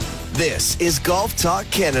This is Golf Talk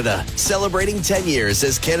Canada, celebrating 10 years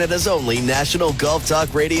as Canada's only national golf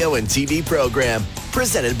talk radio and TV program.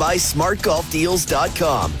 Presented by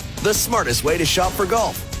SmartGolfDeals.com, the smartest way to shop for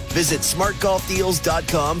golf. Visit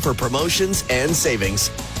SmartGolfDeals.com for promotions and savings.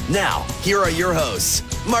 Now, here are your hosts,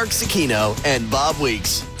 Mark Zecchino and Bob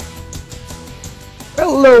Weeks.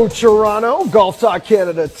 Hello, Toronto. Golf Talk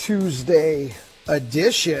Canada Tuesday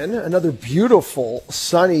edition. Another beautiful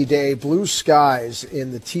sunny day, blue skies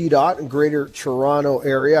in the T-Dot and Greater Toronto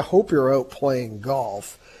area. Hope you're out playing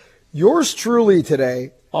golf. Yours truly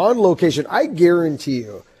today on location. I guarantee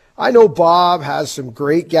you, I know Bob has some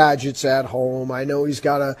great gadgets at home. I know he's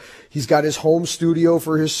got his home studio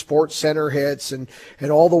for his Sports Center hits and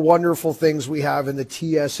all the wonderful things we have in the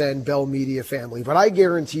TSN Bell Media family. But I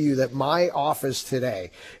guarantee you that my office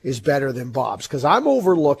today is better than Bob's, because I'm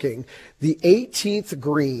overlooking the 18th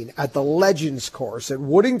green at the Legends course at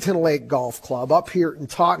Woodington Lake Golf Club up here in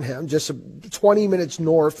Tottenham, just 20 minutes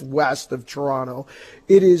northwest of Toronto.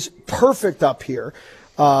 It is perfect up here.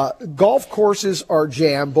 Golf courses are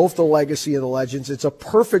jammed, both the Legacy and the Legends. It's a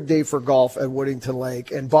perfect day for golf at Woodington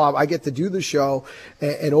Lake. And Bob, I get to do the show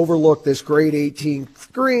and overlook this great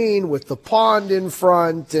 18th green with the pond in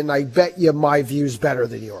front, and I bet you my view's better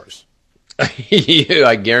than yours.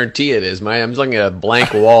 I guarantee it is. I'm looking at a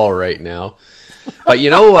blank wall right now. But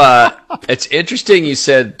you know, it's interesting you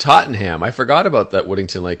said Tottenham. I forgot about that.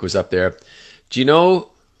 Woodington Lake was up there. Do you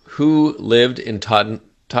know who lived in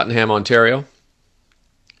Tottenham, Ontario?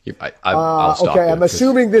 I'll stop okay, you, I'm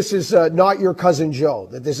assuming this is not your cousin Joe,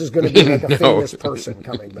 that this is going to be like a famous person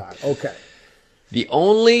coming back. Okay. The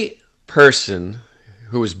only person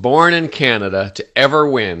who was born in Canada to ever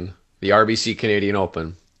win the RBC Canadian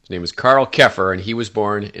Open, his name is Carl Keffer, and he was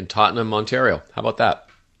born in Tottenham, Ontario. How about that?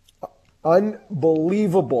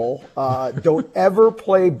 Unbelievable. Don't ever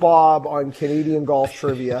play Bob on Canadian golf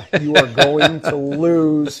trivia. You are going to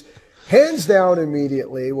lose hands down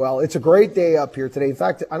immediately. Well, it's a great day up here today. In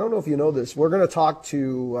fact, I don't know if you know this. We're going to talk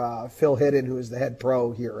to Phil Hidden, who is the head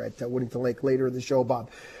pro here at Woodington Lake later in the show, Bob.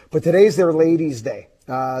 But today's their ladies' day.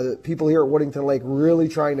 People here at Woodington Lake really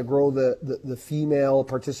trying to grow the female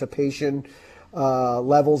participation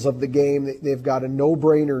levels of the game. They've got a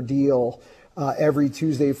no-brainer deal every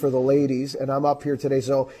Tuesday for the ladies, and I'm up here today.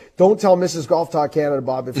 So don't tell Mrs. Golf Talk Canada,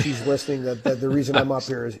 Bob, if she's listening, that the reason I'm up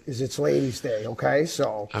here is it's Ladies' Day. Okay,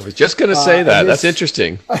 so I was just going to say that. That's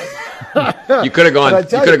interesting. You could have gone.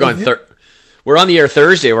 We're on the air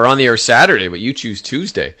Thursday. We're on the air Saturday, but you choose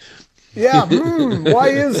Tuesday. Yeah. Why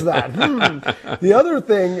is that? The other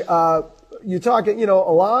thing. You're talking, a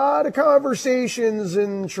lot of conversations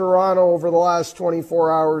in Toronto over the last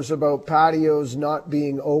 24 hours about patios not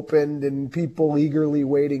being opened and people eagerly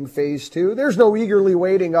waiting phase two. There's no eagerly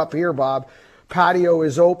waiting up here, Bob. Patio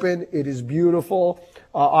is open. It is beautiful.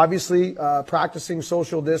 Obviously, practicing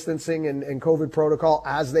social distancing and COVID protocol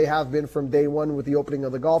as they have been from day one with the opening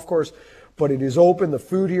of the golf course. But it is open. The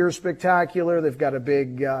food here is spectacular. They've got a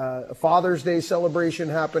big Father's Day celebration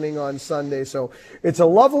happening on Sunday. So it's a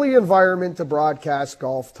lovely environment to broadcast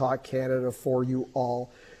Golf Talk Canada for you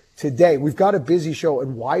all today. We've got a busy show.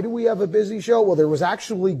 And why do we have a busy show? Well, there was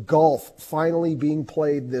actually golf finally being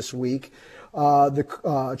played this week.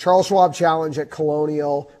 The Charles Schwab Challenge at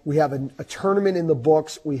Colonial. We have a tournament in the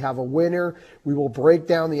books. We have a winner. We will break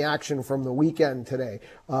down the action from the weekend today.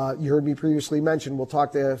 You heard me previously mention, we'll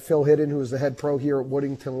talk to Phil Hidden, who is the head pro here at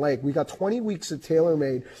Woodington Lake. We got 20 weeks of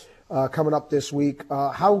TaylorMade coming up this week.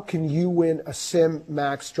 How can you win a Sim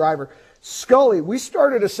Max driver? Scully, we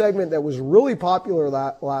started a segment that was really popular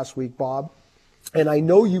last week, Bob, and I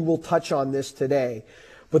know you will touch on this today.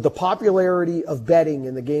 But the popularity of betting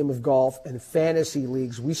in the game of golf and fantasy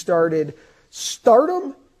leagues, we started Start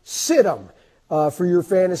 'em, Sit 'em for your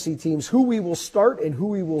fantasy teams, who we will start and who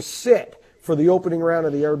we will sit for the opening round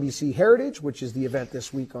of the RBC Heritage, which is the event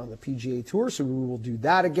this week on the PGA Tour. So we will do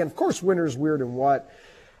that again. Of course, winners, weird, and what.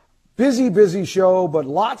 Busy show, but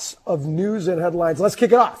lots of news and headlines. Let's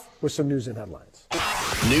kick it off with some news and headlines.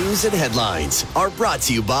 News and headlines are brought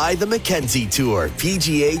to you by the Mackenzie Tour,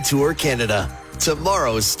 PGA Tour Canada.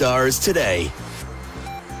 Tomorrow's stars today.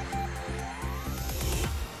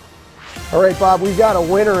 All right, Bob, we've got a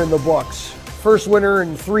winner in the books. First winner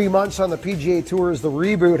in 3 months on the PGA Tour as the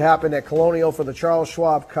reboot happened at Colonial for the Charles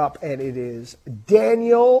Schwab Cup, and it is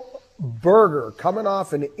Daniel Berger coming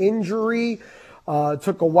off an injury.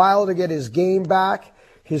 Took a while to get his game back.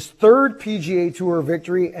 His third PGA Tour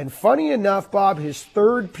victory, and funny enough, Bob, his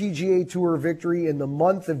third PGA Tour victory in the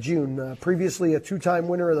month of June. Previously a two-time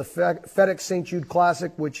winner of the FedEx St. Jude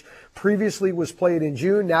Classic, which previously was played in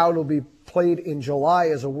June. Now it'll be played in July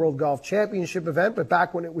as a World Golf Championship event, but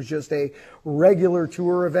back when it was just a regular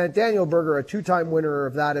tour event. Daniel Berger, a 2-time winner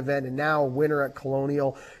of that event and now a winner at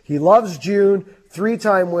Colonial. He loves June,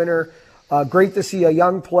 3-time winner. Great to see a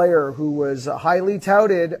young player who was highly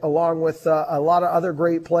touted along with a lot of other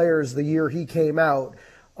great players the year he came out,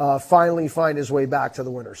 finally find his way back to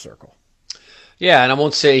the winner's circle. Yeah, and I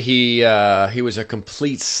won't say he was a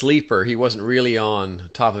complete sleeper. He wasn't really on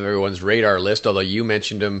top of everyone's radar list, although you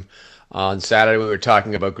mentioned him on Saturday when we were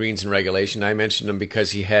talking about greens and regulation. I mentioned him because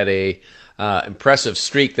he had a impressive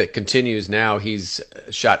streak that continues now. He's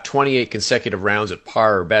shot 28 consecutive rounds at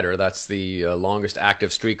par or better. That's the longest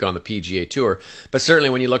active streak on the PGA Tour. But certainly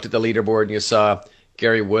when you looked at the leaderboard and you saw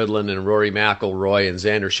Gary Woodland and Rory McIlroy and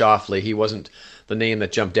Xander Schauffele, he wasn't the name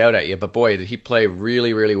that jumped out at you, but boy, did he play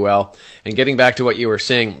really, really well. And getting back to what you were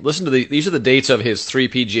saying, listen to these are the dates of his 3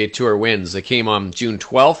 PGA Tour wins. They came on June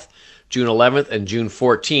 12th, June 11th, and June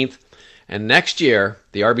 14th. And next year,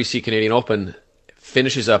 the RBC Canadian Open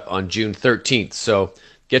finishes up on June 13th. So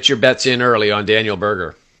get your bets in early on Daniel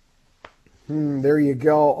Berger. There you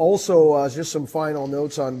go. Also, just some final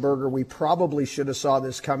notes on Berger. We probably should have saw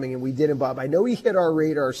this coming, and we didn't, Bob. I know he hit our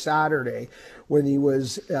radar Saturday when he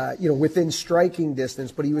was, within striking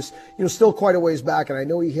distance, but he was, still quite a ways back, and I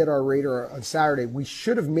know he hit our radar on Saturday. We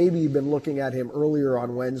should have maybe been looking at him earlier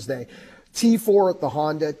on Wednesday. T4 at the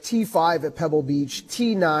Honda, T5 at Pebble Beach,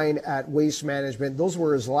 T9 at Waste Management. Those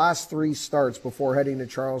were his last 3 starts before heading to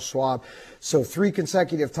Charles Schwab. So 3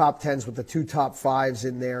 consecutive top 10s with the 2 top 5s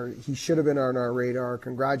in there. He should have been on our radar.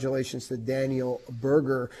 Congratulations to Daniel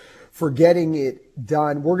Berger for getting it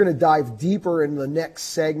done. We're going to dive deeper in the next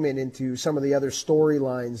segment into some of the other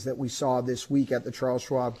storylines that we saw this week at the Charles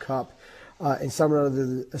Schwab Cup. And some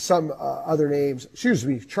other names. Excuse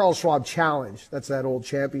me, Charles Schwab Challenge. That's that old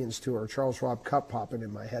Champions Tour. Charles Schwab Cup popping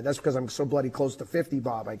in my head. That's because I'm so bloody close to 50,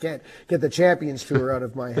 Bob. I can't get the Champions Tour out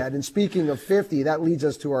of my head. And speaking of 50, that leads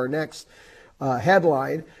us to our next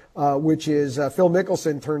headline, which is Phil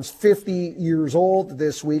Mickelson turns 50 years old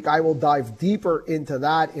this week. I will dive deeper into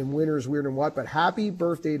that in Winners, Weird and What. But happy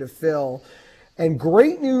birthday to Phil. And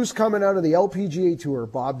great news coming out of the LPGA Tour,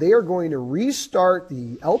 Bob. They are going to restart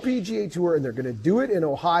the LPGA Tour, and they're going to do it in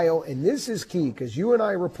Ohio. And this is key because you and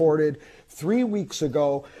I reported 3 weeks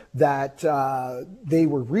ago that they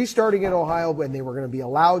were restarting in Ohio and they were going to be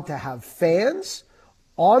allowed to have fans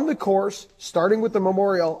on the course, starting with the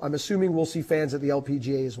Memorial. I'm assuming we'll see fans at the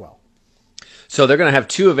LPGA as well. So they're going to have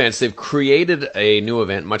 2 events. They've created a new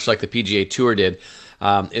event, much like the PGA Tour did.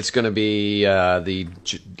 It's going to be the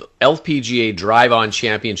LPGA Drive-On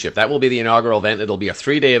Championship. That will be the inaugural event. It'll be a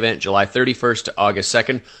 3-day event, July 31st to August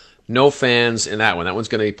 2nd. No fans in that one. That one's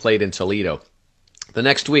going to be played in Toledo. The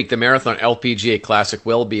next week, the Marathon LPGA Classic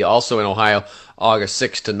will be also in Ohio, August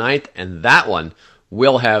 6th to 9th, and that one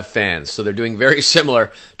will have fans. So they're doing very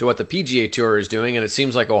similar to what the PGA Tour is doing, and it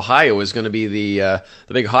seems like Ohio is going to be the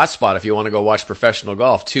big hotspot if you want to go watch professional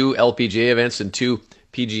golf. 2 LPGA events and 2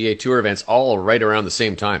 PGA Tour events all right around the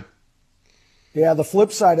same time. Yeah, the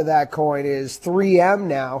flip side of that coin is 3M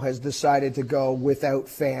now has decided to go without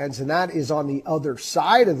fans, and that is on the other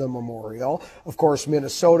side of the Memorial. Of course,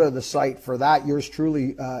 Minnesota, the site for that. Yours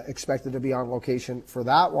truly expected to be on location for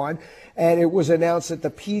that one. And it was announced that the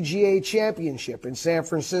PGA Championship in San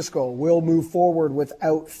Francisco will move forward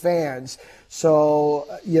without fans. So,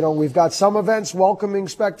 we've got some events welcoming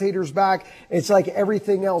spectators back. It's like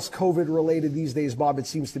everything else COVID-related these days, Bob. It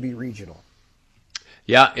seems to be regional.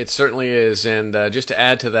 Yeah, it certainly is. And just to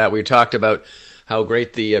add to that, we talked about how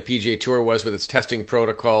great the PGA Tour was with its testing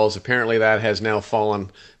protocols. Apparently that has now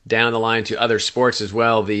fallen down the line to other sports as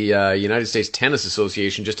well. The United States Tennis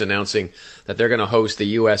Association just announcing that they're going to host the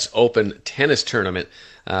U.S. Open tennis tournament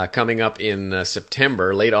coming up in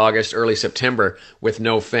September, late August, early September, with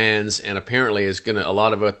no fans. And apparently is going to, a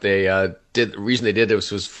lot of what they did, the reason they did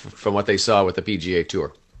this was from what they saw with the PGA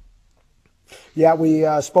Tour. Yeah, we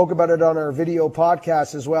spoke about it on our video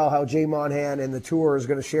podcast as well, how Jay Monahan and the tour is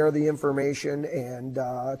going to share the information and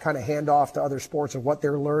kind of hand off to other sports of what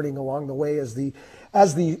they're learning along the way as the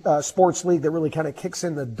sports league that really kind of kicks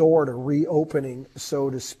in the door to reopening, so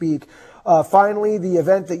to speak. Finally, the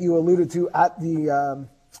event that you alluded to at the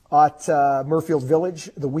Murfield Village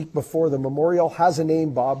the week before the Memorial has a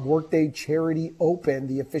name, Bob. Workday Charity Open,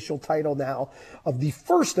 the official title now of the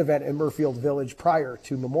first event in Murfield Village prior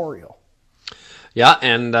to Memorial. Yeah,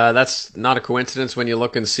 and that's not a coincidence when you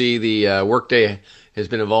look and see the Workday has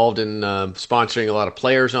been involved in sponsoring a lot of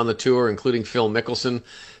players on the tour, including Phil Mickelson.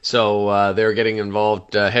 So they're getting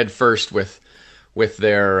involved head first with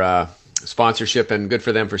their sponsorship, and good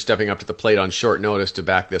for them for stepping up to the plate on short notice to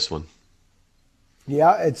back this one.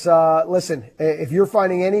 Yeah, it's listen, if you're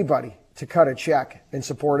finding anybody to cut a check and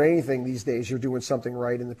support anything these days, you're doing something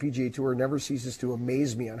right. And the PGA Tour never ceases to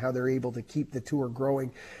amaze me on how they're able to keep the tour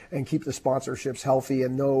growing and keep the sponsorships healthy,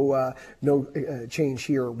 and no change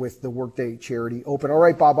here with the Workday Charity Open. All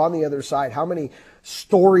right, Bob, on the other side, how many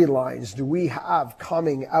storylines do we have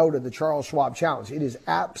coming out of the Charles Schwab Challenge? It is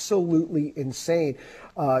absolutely insane.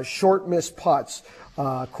 Short missed putts,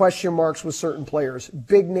 question marks with certain players,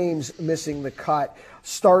 big names missing the cut,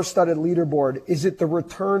 star-studded leaderboard. Is it the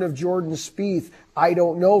return of Jordan Spieth? I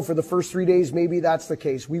don't know. For the first 3 days, maybe that's the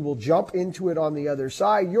case. We will jump into it on the other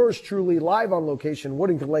side. Yours truly, live on location,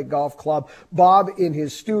 Woodington Lake Golf Club. Bob in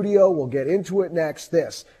his studio. We'll get into it next.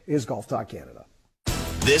 This is Golf Talk Canada.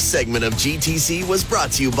 This segment of GTC was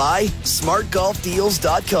brought to you by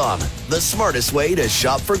SmartGolfDeals.com, the smartest way to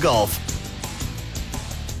shop for golf.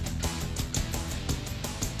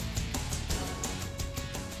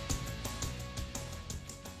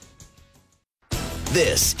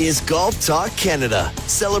 This is Golf Talk Canada,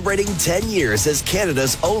 celebrating 10 years as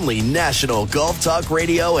Canada's only national golf talk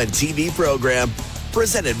radio and TV program,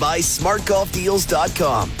 presented by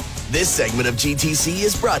SmartGolfDeals.com. This segment of GTC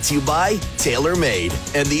is brought to you by TaylorMade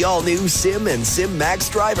and the all-new Sim and Sim Max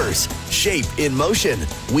drivers. Shape in motion.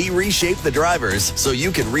 We reshape the drivers so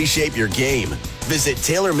you can reshape your game. Visit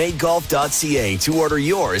TaylorMadeGolf.ca to order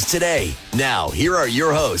yours today. Now, here are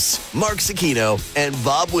your hosts, Mark Zecchino and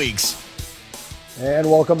Bob Weeks. And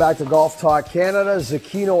welcome back to Golf Talk Canada.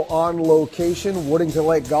 Zecchino on location, Woodington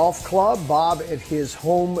Lake Golf Club. Bob at his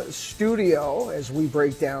home studio as we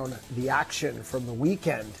break down the action from the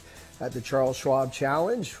weekend at the Charles Schwab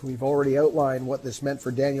Challenge. We've already outlined what this meant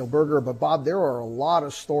for Daniel Berger, but Bob, there are a lot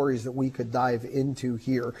of stories that we could dive into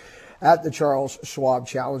here at the Charles Schwab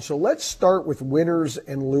Challenge. So let's start with winners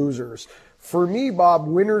and losers. For me, Bob,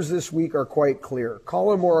 winners this week are quite clear.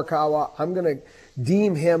 Colin Morikawa, I'm going to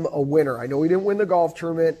deem him a winner. I know he didn't win the golf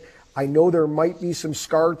tournament. I know there might be some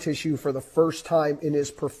scar tissue for the first time in his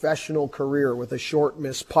professional career with a short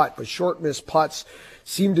missed putt, but short missed putts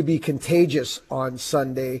seem to be contagious on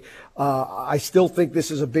Sunday. I still think this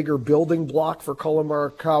is a bigger building block for Colin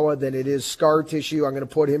Morikawa than it is scar tissue. I'm going to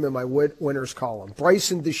put him in my winners column.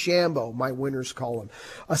 Bryson DeChambeau, my winners column.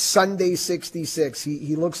 A Sunday 66.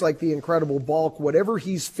 He looks like the incredible bulk. Whatever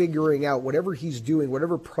he's figuring out, whatever he's doing,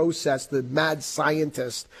 whatever process the mad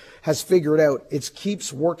scientist has figured out, it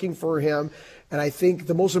keeps working for him. And I think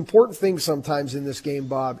the most important thing sometimes in this game,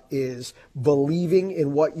 Bob, is believing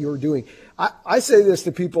in what you're doing. I say this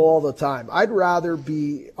to people all the time. I'd rather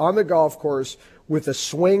be on the golf course with a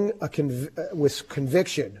swing with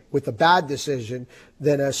conviction, with a bad decision,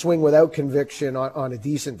 than a swing without conviction on a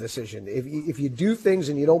decent decision. If you do things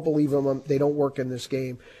and you don't believe in them, they don't work in this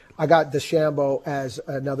game. I got DeChambeau as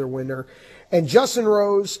another winner. And Justin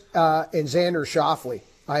Rose and Xander Schauffele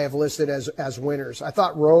I have listed as winners. I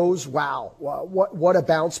thought Rose, wow, what a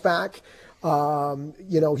bounce back. He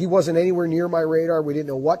wasn't anywhere near my radar. We didn't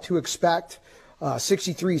know what to expect.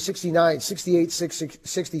 63, 69, 68,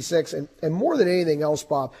 66, and more than anything else,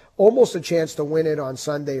 Bob, almost a chance to win it on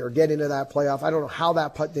Sunday or get into that playoff. I don't know how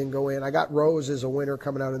that putt didn't go in. I got Rose as a winner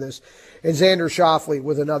coming out of this, and Xander Schauffele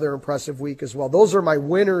with another impressive week as well. Those are my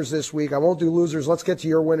winners this week. I won't do losers. Let's get to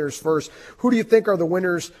your winners first. Who do you think are the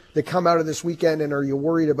winners that come out of this weekend, and are you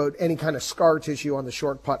worried about any kind of scar tissue on the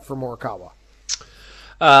short putt for Morikawa?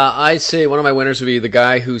 I'd say one of my winners would be the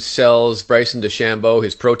guy who sells Bryson DeChambeau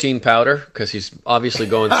his protein powder, because he's obviously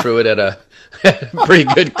going through it at a pretty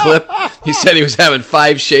good clip. He said he was having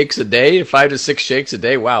 5 to 6 shakes a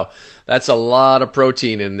day. Wow, that's a lot of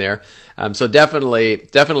protein in there. So definitely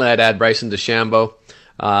I'd add Bryson DeChambeau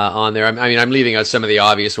on there. I mean, I'm leaving out some of the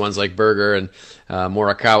obvious ones like Berger and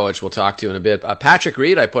Morikawa, which we'll talk to in a bit. Patrick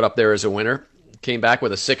Reed I put up there as a winner. Came back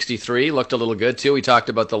with a 63, looked a little good too. We talked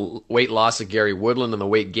about the weight loss of Gary Woodland and the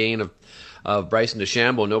weight gain of Bryson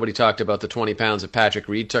DeChambeau. Nobody talked about the 20 pounds that Patrick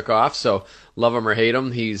Reed took off. So love him or hate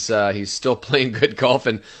him, he's still playing good golf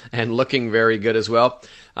and looking very good as well.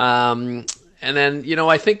 And then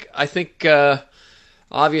I think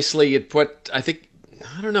obviously you'd put I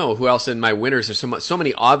don't know who else in my winners. There's so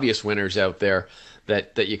many obvious winners out there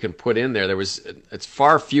that you can put in there. It's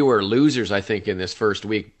far fewer losers, I think, in this first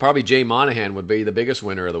week. Probably Jay Monahan would be the biggest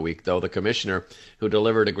winner of the week, though, the commissioner who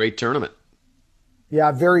delivered a great tournament.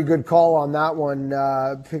 Yeah, very good call on that one,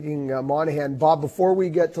 picking Monahan. Bob, before we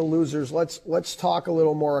get to losers, let's talk a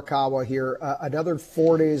little Morikawa here. Another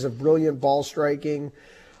 4 days of brilliant ball striking.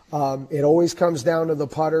 It always comes down to the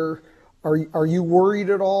putter. Are you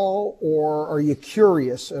worried at all, or are you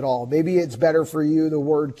curious at all? Maybe it's better for you, the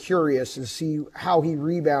word curious, and see how he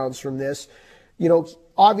rebounds from this.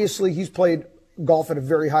 Obviously he's played golf at a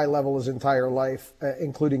very high level his entire life,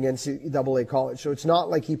 including NCAA college. So it's not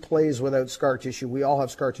like he plays without scar tissue. We all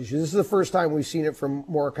have scar tissue. This is the first time we've seen it from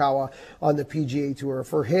Morikawa on the PGA Tour.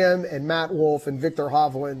 For him and Matt Wolff and Victor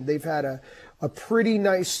Hovland, they've had a pretty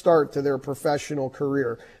nice start to their professional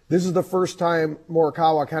career. This is the first time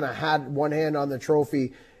Morikawa kind of had one hand on the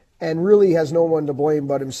trophy and really has no one to blame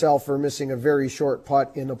but himself for missing a very short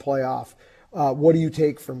putt in the playoff. What do you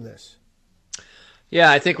take from this? Yeah,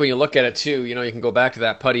 I think when you look at it too, you can go back to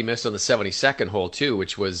that putt he missed on the 72nd hole too,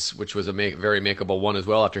 which was a very makeable one as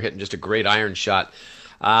well after hitting just a great iron shot.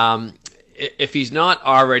 If he's not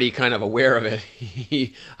already kind of aware of it,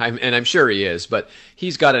 and I'm sure he is, but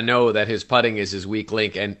he's got to know that his putting is his weak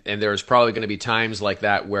link, and there's probably going to be times like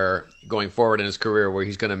that where going forward in his career where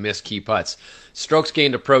he's going to miss key putts. Strokes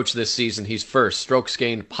gained approach this season, he's first. Strokes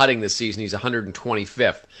gained putting this season, he's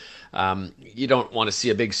 125th. You don't want to see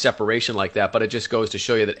a big separation like that, but it just goes to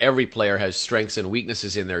show you that every player has strengths and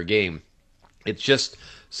weaknesses in their game. It's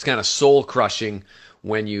kind of soul-crushing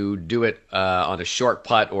when you do it on a short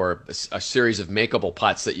putt or a series of makeable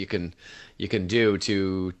putts that you can do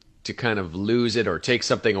to kind of lose it or take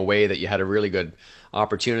something away that you had a really good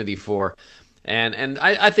opportunity for. And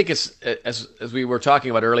I think it's, as we were talking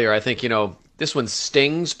about earlier, I think, this one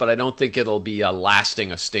stings, but I don't think it'll be a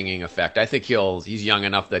stinging effect. I think he's young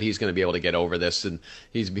enough that he's going to be able to get over this, and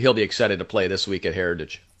he'll be excited to play this week at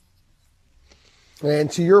Heritage.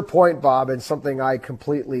 And to your point, Bob, and something I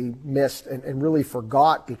completely missed and really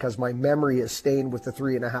forgot because my memory is stained with the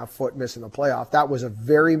 3.5 foot miss in the playoff. That was a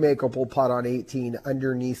very makeable putt on 18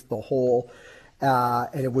 underneath the hole,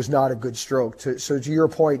 and it was not a good stroke. So to your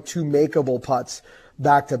point, 2 makeable putts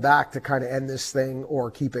back to back to kind of end this thing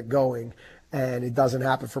or keep it going. And it doesn't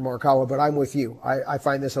happen for Morikawa, but I'm with you. I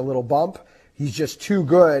find this a little bump. He's just too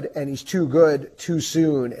good, and he's too good too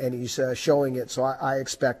soon, and he's showing it. So I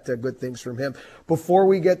expect good things from him. Before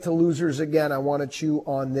we get to losers again, I want to chew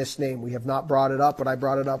on this name. We have not brought it up, but I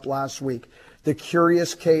brought it up last week. The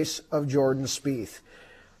curious case of Jordan Spieth.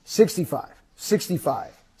 65,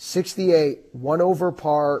 65, 68, 1 over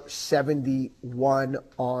par, 71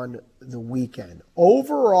 on the weekend.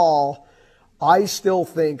 Overall, I still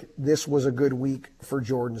think this was a good week for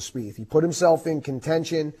Jordan Spieth. He put himself in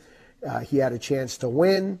contention. He had a chance to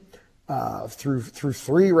win through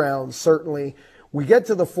 3 rounds, certainly. We get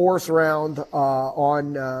to the 4th round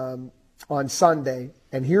on Sunday,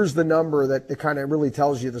 and here's the number that kind of really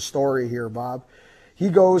tells you the story here, Bob. He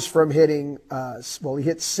goes from hitting, he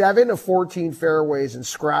hit 7 of 14 fairways and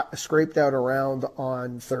scraped out a round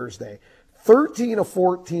on Thursday. 13 of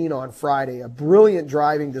 14 on Friday, a brilliant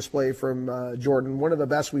driving display from Jordan, one of the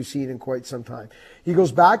best we've seen in quite some time. He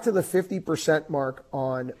goes back to the 50% mark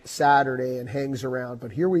on Saturday and hangs around.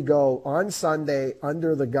 But here we go, on Sunday,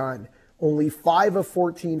 under the gun, only 5 of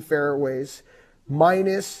 14 fairways,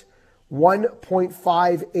 minus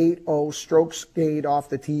 1.580 strokes gained off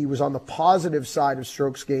the tee. He was on the positive side of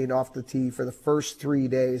strokes gained off the tee for the first 3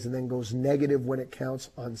 days and then goes negative when it counts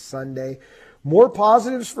on Sunday. More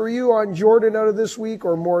positives for you on Jordan out of this week,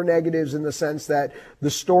 or more negatives in the sense that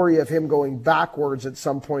the story of him going backwards at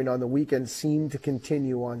some point on the weekend seemed to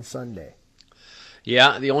continue on Sunday?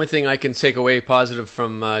 Yeah, the only thing I can take away positive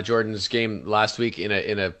from Jordan's game last week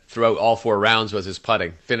throughout all 4 rounds was his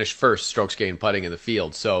putting. Finished first strokes gained putting in the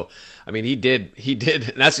field. So, I mean, he did,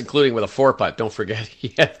 and that's including with a 4-putt. Don't forget,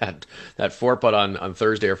 he had that 4-putt on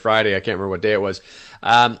Thursday or Friday. I can't remember what day it was.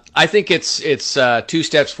 I think it's 2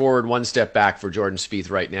 steps forward, 1 step back for Jordan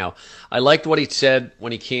Spieth right now. I liked what he said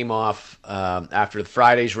when he came off after the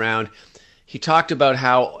Friday's round. He talked about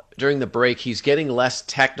how during the break he's getting less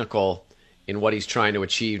technical in what he's trying to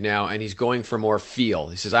achieve now, and he's going for more feel.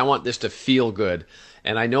 He says, I want this to feel good,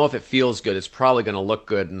 and I know if it feels good, it's probably going to look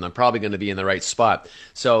good, and I'm probably going to be in the right spot.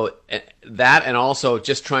 So that, and also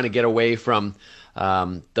just trying to get away from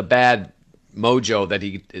the bad mojo that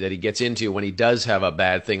he gets into when he does have a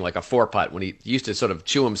bad thing like a 4-putt. When he used to sort of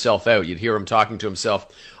chew himself out, you'd hear him talking to himself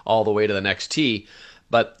all the way to the next tee.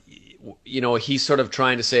 But he's sort of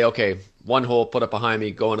trying to say, okay, 1 hole, put it behind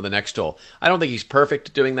me, go into the next hole. I don't think he's perfect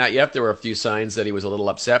at doing that yet. There were a few signs that he was a little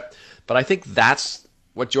upset, but I think that's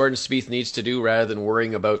what Jordan Spieth needs to do rather than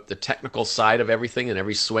worrying about the technical side of everything and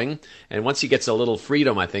every swing. And once he gets a little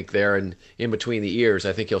freedom, I think there and in between the ears,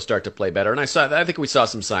 I think he'll start to play better. And I think we saw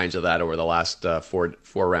some signs of that over the last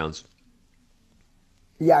four rounds.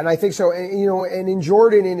 Yeah, and I think so. And in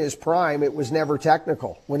Jordan in his prime, it was never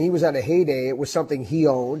technical. When he was at a heyday, it was something he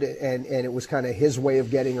owned, and it was kind of his way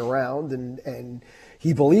of getting around. And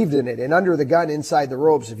he believed in it. And under the gun, inside the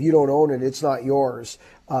ropes, if you don't own it, it's not yours.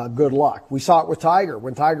 Good luck. We saw it with Tiger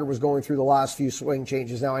when Tiger was going through the last few swing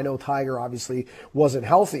changes. Now, I know Tiger obviously wasn't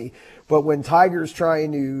healthy, but when Tiger's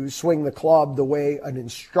trying to swing the club the way an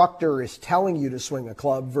instructor is telling you to swing a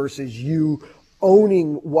club versus you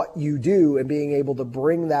owning what you do and being able to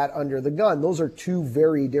bring that under the gun, those are two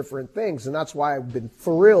very different things. And that's why I've been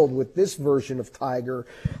thrilled with this version of Tiger,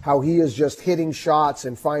 how he is just hitting shots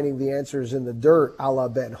and finding the answers in the dirt a la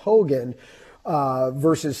Ben Hogan,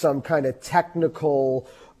 versus some kind of technical,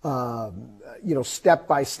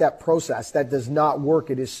 step-by-step process. That does not work.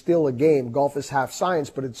 It is still a game. Golf is half science,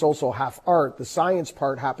 but it's also half art. The science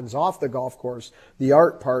part happens off the golf course. The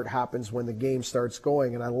art part happens when the game starts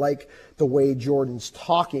going. And I like the way Jordan's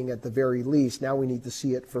talking at the very least. Now we need to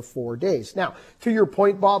see it for 4 days. Now, to your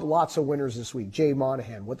point, Bob, lots of winners this week. Jay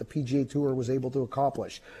Monahan, what the PGA Tour was able to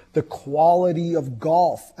accomplish. The quality of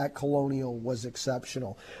golf at Colonial was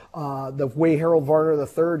exceptional. The way Harold Varner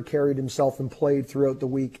III carried himself and played throughout the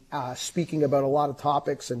week, speaking about a lot of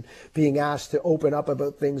topics and being asked to open up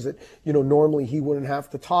about things that, normally he wouldn't have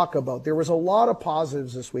to talk about. There was a lot of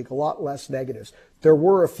positives this week, a lot less negatives. There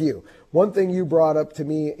were a few. One thing you brought up to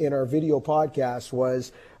me in our video podcast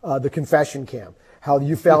was the confession cam, how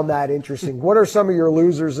you found that interesting. What are some of your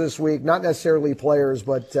losers this week? Not necessarily players,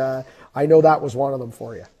 but I know that was one of them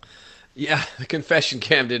for you. Yeah, the confession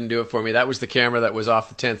cam didn't do it for me. That was the camera that was off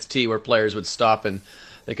the 10th tee where players would stop and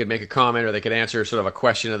they could make a comment or they could answer sort of a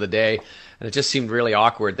question of the day. And it just seemed really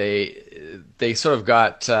awkward. They sort of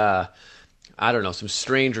got, some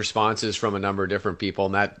strange responses from a number of different people,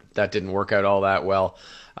 and that didn't work out all that well.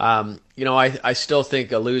 I still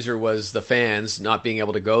think a loser was the fans not being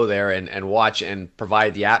able to go there and watch and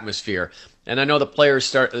provide the atmosphere. And I know the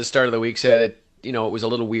players at the start of the week said it was a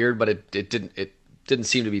little weird, but it didn't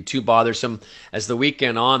seem to be too bothersome. As the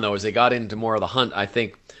weekend on, though, as they got into more of the hunt, I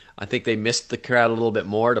think they missed the crowd a little bit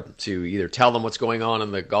more to either tell them what's going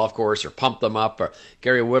on the golf course or pump them up. Or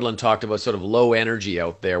Gary Woodland talked about sort of low energy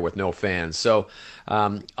out there with no fans. So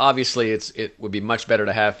obviously it would be much better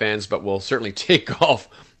to have fans, but we'll certainly take golf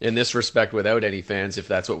in this respect without any fans if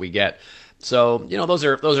that's what we get. So those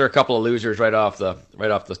are a couple of losers right off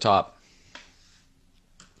the top.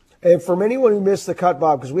 And from anyone who missed the cut,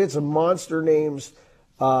 Bob, because we had some monster names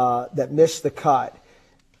that missed the cut,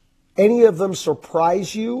 any of them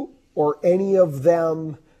surprise you or any of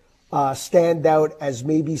them stand out as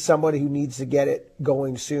maybe somebody who needs to get it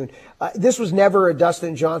going soon? This was never a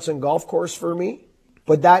Dustin Johnson golf course for me,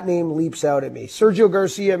 but that name leaps out at me. Sergio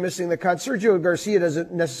Garcia missing the cut. Sergio Garcia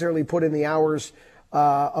doesn't necessarily put in the hours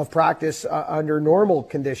of practice under normal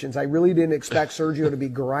conditions. I really didn't expect Sergio to be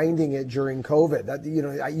grinding it during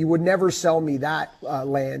COVID. You would never sell me that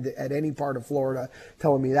land at any part of Florida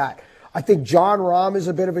telling me that. I think Jon Rahm is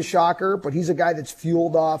a bit of a shocker, but he's a guy that's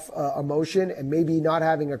fueled off emotion and maybe not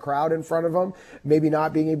having a crowd in front of him, maybe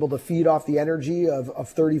not being able to feed off the energy of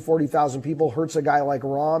 30, 40,000 people hurts a guy like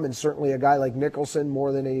Rahm and certainly a guy like Nicholson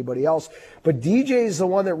more than anybody else. But DJ is the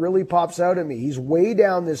one that really pops out at me. He's way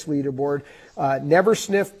down this leaderboard, never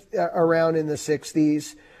sniffed around in the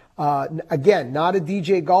 60s. Again, not a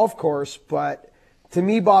DJ golf course, but to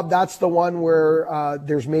me, Bob, that's the one where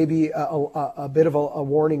there's maybe a bit of a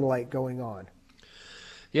warning light going on.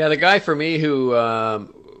 Yeah, the guy for me who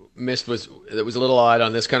missed that was a little odd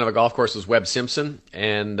on this kind of a golf course was Webb Simpson,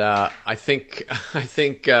 and I think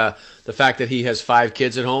the fact that he has 5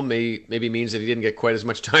 kids at home maybe means that he didn't get quite as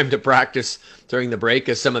much time to practice during the break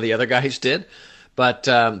as some of the other guys did. But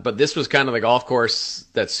this was kind of the golf course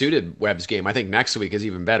that suited Webb's game. I think next week is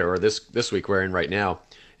even better, or this week we're in right now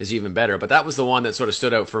is even better. But that was the one that sort of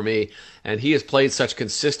stood out for me. And he has played such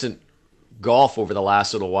consistent golf over the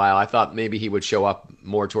last little while. I thought maybe he would show up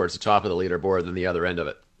more towards the top of the leaderboard than the other end of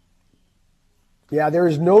it. Yeah, there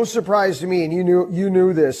is no surprise to me, and you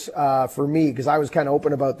knew this for me because I was kind of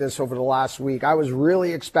open about this over the last week. I was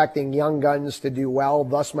really expecting young guns to do well,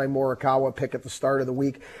 thus my Morikawa pick at the start of the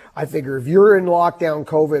week. I figure if you're in lockdown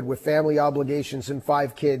COVID with family obligations and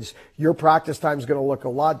 5 kids, your practice time is going to look a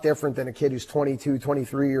lot different than a kid who's 22,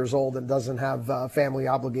 23 years old and doesn't have family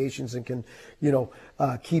obligations and can,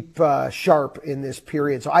 keep sharp in this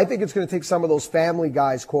period. So I think it's going to take some of those family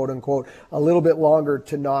guys, quote unquote, a little bit longer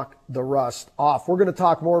to knock the rust off. We're going to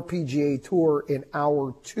talk more PGA Tour in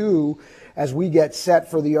hour 2. as we get set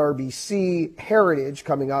for the RBC Heritage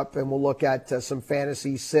coming up, and we'll look at some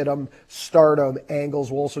fantasy sit-em, stardom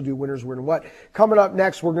angles. We'll also do winners, winner what. Coming up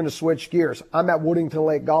next, we're going to switch gears. I'm at Woodington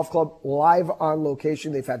Lake Golf Club, live on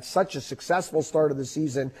location. They've had such a successful start of the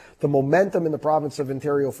season. The momentum in the province of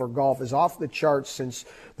Ontario for golf is off the charts since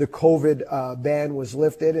the COVID ban was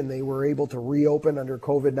lifted and they were able to reopen under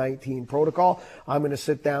COVID-19 protocol. I'm going to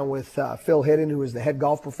sit down with Phil Hidden, who is the head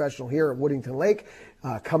golf professional here at Woodington Lake.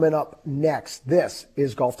 Coming up next, this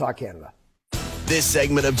is Golf Talk Canada. This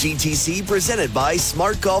segment of GTC, presented by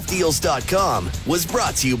SmartGolfDeals.com, was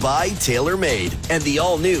brought to you by TaylorMade and the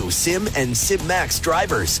all-new Sim and Sim Max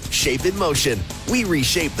drivers. Shape in motion. We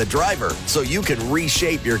reshape the driver so you can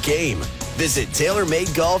reshape your game. Visit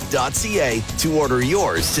TaylorMadeGolf.ca to order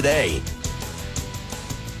yours today.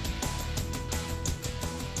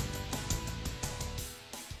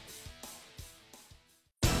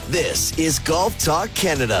 This is Golf Talk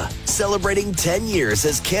Canada, celebrating 10 years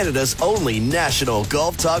as Canada's only national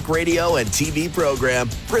golf talk radio and TV program,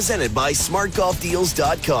 presented by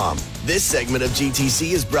SmartGolfDeals.com. This segment of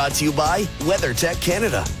GTC is brought to you by WeatherTech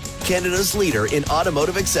Canada, Canada's leader in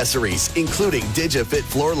automotive accessories, including DigiFit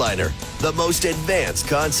Floor Liner, the most advanced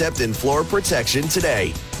concept in floor protection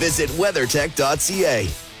today. Visit WeatherTech.ca.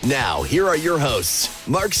 Now, here are your hosts,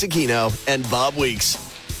 Mark Zecchino and Bob Weeks.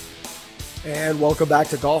 And welcome back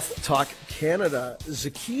to Golf Talk Canada.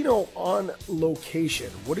 Zecchino on location,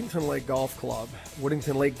 Woodington Lake Golf Club,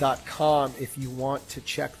 woodingtonlake.com if you want to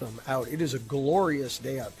check them out. It is a glorious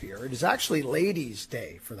day up here. It is actually Ladies'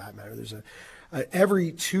 Day, for that matter. There's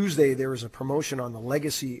every Tuesday there is a promotion on the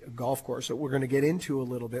Legacy Golf Course that we're going to get into a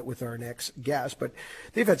little bit with our next guest. But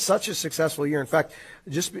they've had such a successful year. In fact,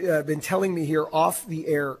 just been telling me here off the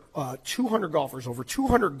air, 200 golfers, over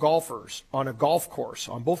 200 golfers on a golf course,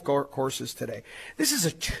 on both courses today. This is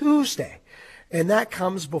a Tuesday. And that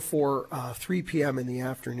comes before 3 p.m. in the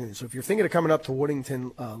afternoon. So if you're thinking of coming up to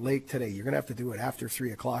Woodington Lake today, you're going to have to do it after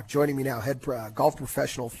 3 o'clock. Joining me now, head golf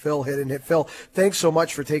professional Phil Hidden. Phil, thanks so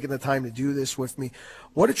much for taking the time to do this with me.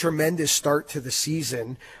 What a tremendous start to the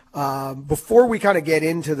season. Before we kind of get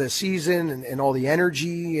into the season and all the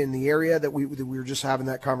energy in the area that we were just having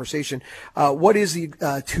that conversation, what is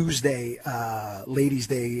the Tuesday Ladies'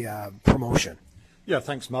 Day promotion? Yeah,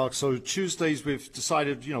 thanks, Mark. So Tuesdays we've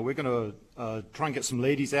decided, we're going to try and get some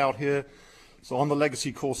ladies out here. So on the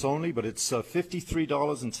Legacy course only, but it's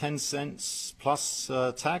 $53.10 plus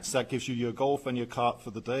tax. That gives you your golf and your cart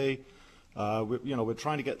for the day. We're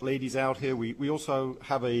trying to get ladies out here. We also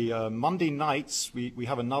have a Monday nights. We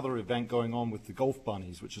have another event going on with the Golf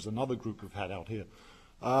Bunnies, which is another group we've had out here.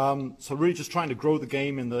 So really just trying to grow the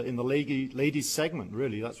game in the ladies segment,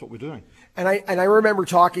 really. That's what we're doing. And I remember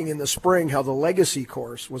talking in the spring how the Legacy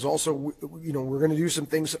course was also, we're going to do some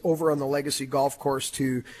things over on the Legacy golf course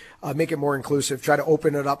to make it more inclusive, try to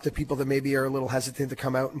open it up to people that maybe are a little hesitant to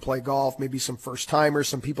come out and play golf, maybe some first timers,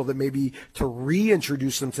 some people that maybe to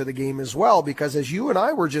reintroduce them to the game as well. Because as you and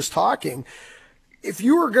I were just talking, if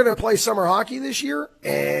you were going to play summer hockey this year,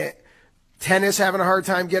 tennis having a hard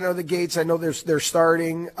time getting out of the gates. I know they're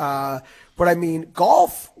starting, but I mean,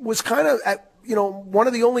 golf was kind of at one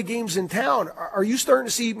of the only games in town. Are you starting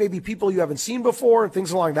to see maybe people you haven't seen before and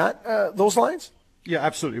things along those lines? Yeah,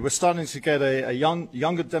 absolutely. We're starting to get a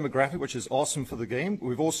younger demographic, which is awesome for the game.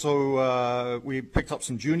 We've also we picked up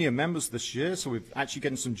some junior members this year, so we're actually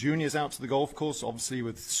getting some juniors out to the golf course. Obviously,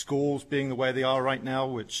 with schools being the way they are right now,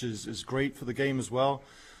 which is great for the game as well.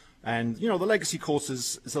 And, the Legacy course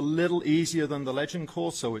is a little easier than the Legend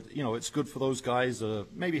course, so it's good for those guys that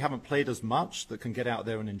maybe haven't played as much that can get out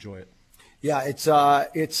there and enjoy it. Yeah, it's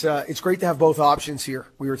great to have both options here.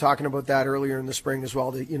 We were talking about that earlier in the spring as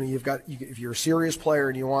well. That if you're a serious player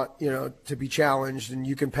and you want to be challenged, and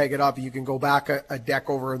you can peg it up, you can go back a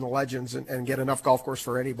deck over in the Legends and get enough golf course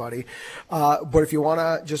for anybody. But if you want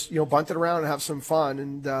to just bunt it around and have some fun,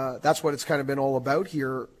 and that's what it's kind of been all about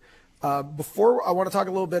here. Before, I want to talk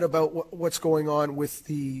a little bit about what's going on with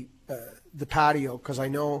the patio, because I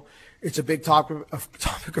know it's a big topic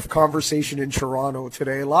of conversation in Toronto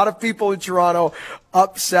today. A lot of people in Toronto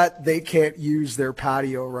upset they can't use their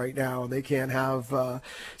patio right now, and they can't have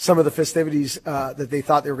some of the festivities that they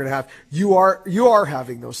thought they were going to have. You are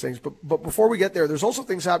having those things, but before we get there, there's also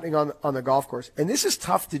things happening on the golf course, and this is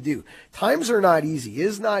tough to do. Times are not easy. It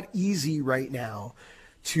is not easy right now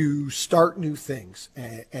to start new things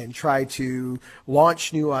and try to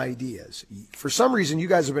launch new ideas. For some reason, you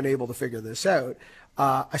guys have been able to figure this out.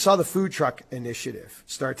 I saw the food truck initiative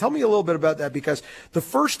start. Tell me a little bit about that, because the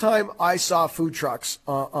first time I saw food trucks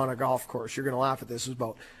on a golf course, you're going to laugh at this, was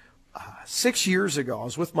about 6 years ago, I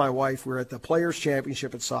was with my wife. We were at the Players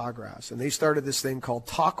Championship at Sawgrass, and they started this thing called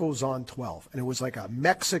Tacos on 12. And it was like a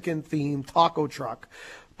Mexican-themed taco truck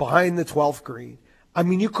behind the 12th green. I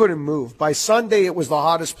mean, you couldn't move. By Sunday, it was the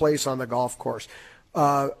hottest place on the golf course.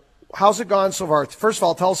 How's it gone so far? First of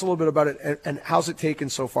all, tell us a little bit about it, and how's it taken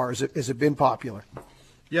so far? Has it been popular?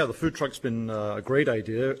 Yeah, the food truck's been a great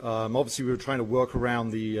idea. Obviously, we were trying to work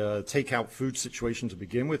around the takeout food situation to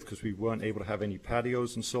begin with because we weren't able to have any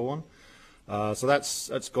patios and so on. So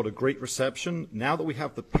that's got a great reception. Now that we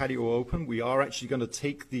have the patio open, we are actually going to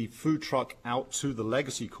take the food truck out to the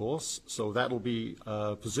Legacy course. So that'll be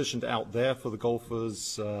positioned out there for the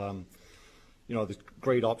golfers. There's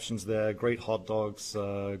great options there, great hot dogs,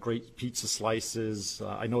 great pizza slices.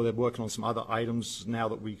 I know they're working on some other items now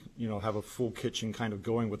that we, have a full kitchen kind of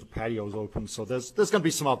going with the patios open. So there's going to be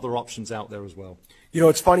some other options out there as well.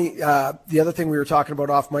 It's funny. The other thing we were talking about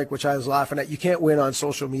off mic, which I was laughing at, you can't win on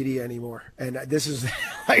social media anymore. And this is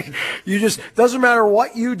like, doesn't matter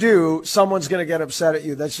what you do, someone's going to get upset at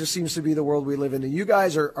you. That just seems to be the world we live in. And you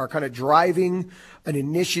guys are kind of driving an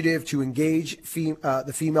initiative to engage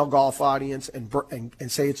the female golf audience and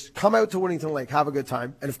say, come out to Woodington Lake, have a good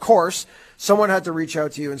time. And of course, someone had to reach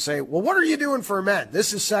out to you and say, well, what are you doing for men?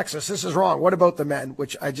 This is sexist. This is wrong. What about the men?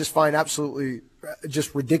 Which I just find absolutely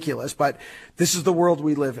just ridiculous, but this is the world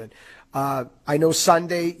we live in. I know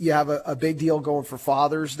Sunday you have a big deal going for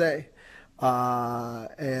Father's Day.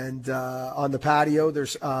 And on the patio,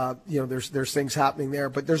 there's things happening there,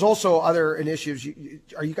 but there's also other initiatives.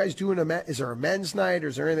 Are you guys doing is there a men's night or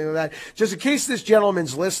is there anything like that? Just in case this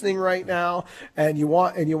gentleman's listening right now and you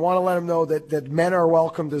want to let him know that men are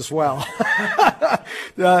welcomed as well.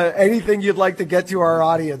 Anything you'd like to get to our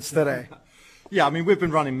audience today? Yeah, I mean, we've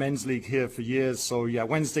been running men's league here for years. So, yeah,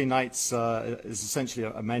 Wednesday nights is essentially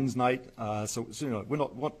a men's night. So we're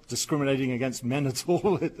not discriminating against men at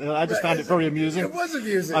all. I just found it very amusing. It was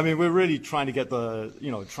amusing. I mean, we're really trying to get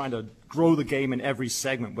trying to grow the game in every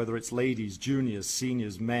segment, whether it's ladies, juniors,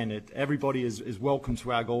 seniors, men. Everybody is welcome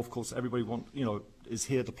to our golf course. Everybody is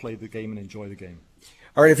here to play the game and enjoy the game.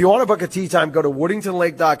 All right, if you want to book a tee time, go to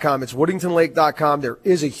WoodingtonLake.com. It's WoodingtonLake.com. There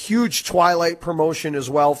is a huge twilight promotion as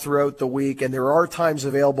well throughout the week, and there are times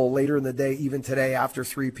available later in the day, even today after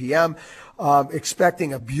 3 p.m.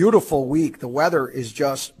 Expecting a beautiful week. The weather is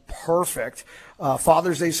just perfect.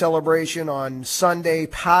 Father's Day celebration on Sunday.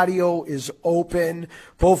 Patio is open.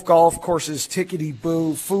 Both golf courses,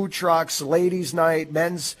 tickety-boo, food trucks, ladies' night,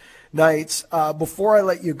 men's nights. Before I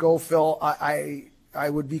let you go, Phil, I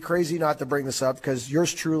would be crazy not to bring this up because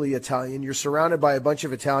yours truly Italian. You're surrounded by a bunch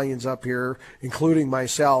of Italians up here, including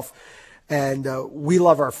myself, and we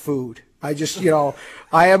love our food. I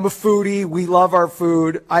am a foodie. We love our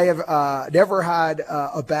food. I have never had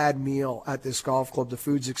a bad meal at this golf club. The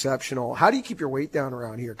food's exceptional. How do you keep your weight down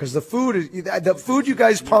around here? Because the food you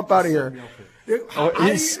guys pump out of here.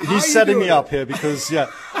 He's setting me up here because, yeah.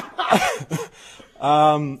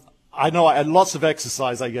 I know I had lots of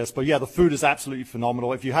exercise, I guess, but yeah, the food is absolutely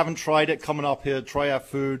phenomenal. If you haven't tried it, coming up here, try our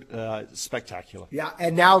food. It's spectacular. Yeah,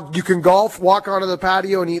 and now you can golf, walk onto the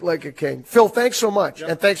patio, and eat like a king. Phil, thanks so much,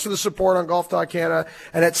 and thanks for the support on Golf Talk Canada.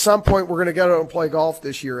 And at some point, we're going to get out and play golf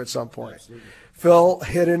this year at some point. Absolutely. Phil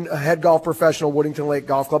Hidden, a head golf professional, Woodington Lake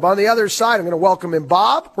Golf Club. On the other side, I'm going to welcome in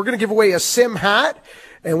Bob. We're going to give away a Sim hat,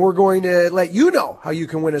 and we're going to let you know how you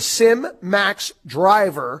can win a Sim Max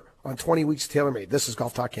driver on 20 weeks of TaylorMade. This is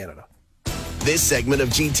Golf Talk Canada. This segment of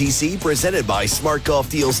GTC, presented by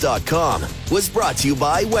SmartGolfDeals.com, was brought to you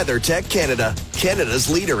by WeatherTech Canada, Canada's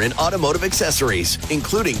leader in automotive accessories,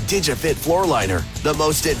 including DigiFit Floor Liner, the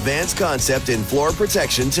most advanced concept in floor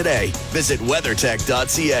protection today. Visit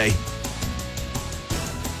WeatherTech.ca.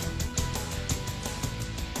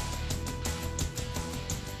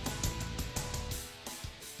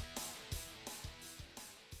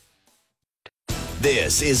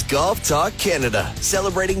 This is Golf Talk Canada,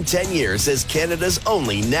 celebrating 10 years as Canada's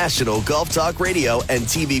only national golf talk radio and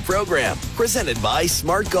TV program, presented by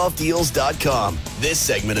SmartGolfDeals.com. This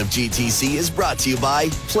segment of GTC is brought to you by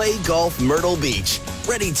Play Golf Myrtle Beach.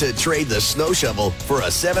 Ready to trade the snow shovel for a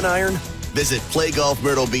 7-iron? Visit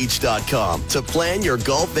PlayGolfMyrtleBeach.com to plan your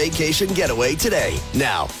golf vacation getaway today.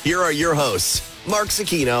 Now, here are your hosts, Mark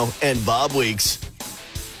Zecchino and Bob Weeks.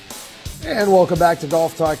 And welcome back to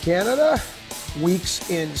Golf Talk Canada. Weeks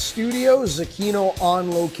in studio, Zecchino on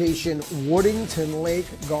location, Woodington Lake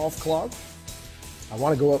Golf Club. I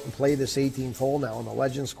want to go up and play this 18th hole now on the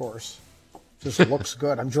Legends course. Just looks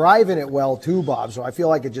good. I'm driving it well too, Bob, so I feel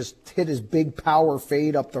like it just hit his big power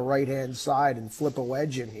fade up the right-hand side and flip a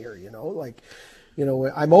wedge in here,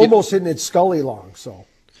 I'm almost hitting it Scully long, so.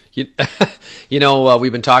 You,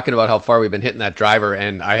 we've been talking about how far we've been hitting that driver,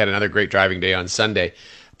 and I had another great driving day on Sunday,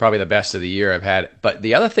 probably the best of the year I've had. But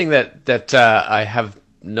the other thing that I have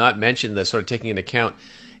not mentioned, that sort of taking into account,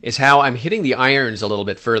 is how I'm hitting the irons a little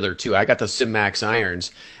bit further too. I got the SimMax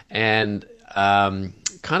irons, and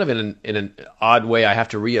kind of in an odd way, I have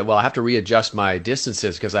to readjust my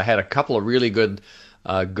distances, because I had a couple of really good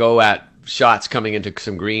go at shots coming into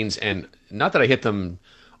some greens, and not that I hit them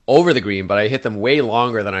over the green, but I hit them way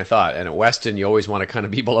longer than I thought. And at Weston, you always want to kind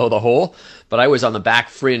of be below the hole, but I was on the back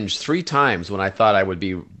fringe 3 times when I thought I would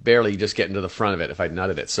be barely just getting to the front of it if I'd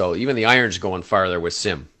nutted it. So even the irons going farther with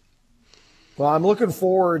Sim. Well, I'm looking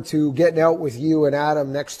forward to getting out with you and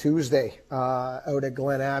Adam next Tuesday out at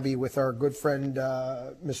Glen Abbey with our good friend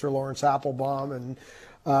Mr. Lawrence Applebaum. And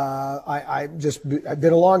I've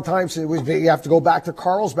been a long time since you have to go back to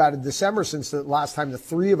Carlsbad in December since the last time the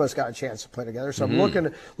 3 of us got a chance to play together. So I'm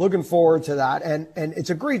looking forward to that. And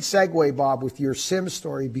it's a great segue, Bob, with your Sim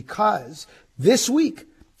story, because this week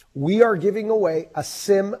we are giving away a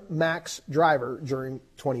SimMax driver during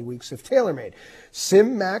 20 weeks of TaylorMade.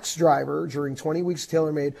 SimMax driver during 20 weeks of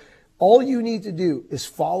TaylorMade. All you need to do is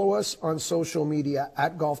follow us on social media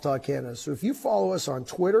at Golf Talk Canada. So if you follow us on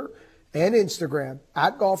Twitter and Instagram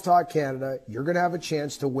at Golf Talk Canada, you're going to have a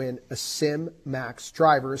chance to win a SimMax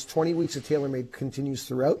driver as 20 weeks of TaylorMade continues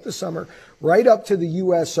throughout the summer, right up to the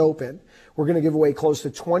U.S. Open. We're going to give away close to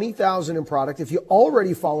 $20,000 in product. If you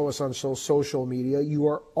already follow us on social media, you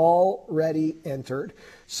are already entered.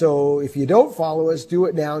 So if you don't follow us, do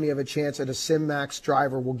it now, and you have a chance at a SimMax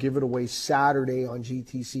driver. We'll give it away Saturday on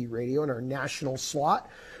GTC Radio in our national slot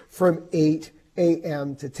from 8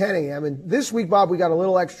 a.m. to 10 a.m. And this week, Bob, we got a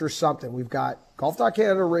little extra something. We've got Golf Talk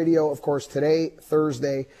Canada Radio, of course, today,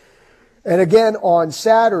 Thursday, and again on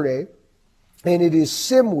Saturday. And it is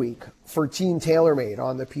Sim Week for Team TaylorMade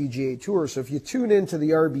on the PGA Tour. So if you tune into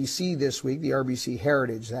the RBC this week, the RBC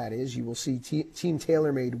Heritage, that is, you will see Team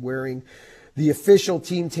TaylorMade wearing the official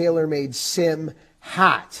Team TaylorMade Sim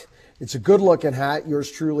hat. It's a good-looking hat.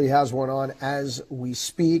 Yours truly has one on as we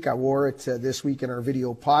speak. I wore it this week in our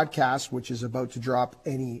video podcast, which is about to drop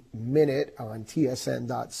any minute on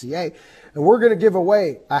tsn.ca. And we're going to give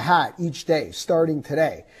away a hat each day, starting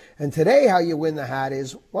today. And today, how you win the hat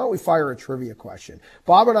is, why don't we fire a trivia question?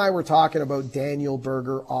 Bob and I were talking about Daniel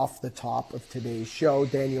Berger off the top of today's show.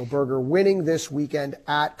 Daniel Berger winning this weekend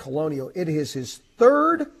at Colonial. It is his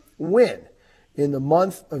 3rd win in the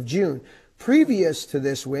month of June. Previous to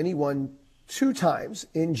this win, he won 2 times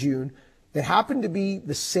in June. It happened to be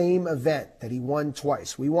the same event that he won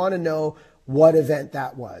twice. We want to know what event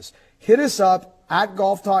that was. Hit us up at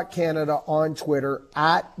Golf Talk Canada on Twitter,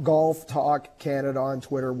 at Golf Talk Canada on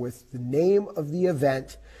Twitter, with the name of the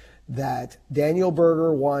event that Daniel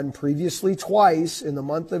Berger won previously twice in the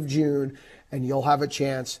month of June, and you'll have a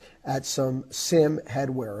chance at some Sim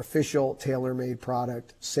headwear, official TaylorMade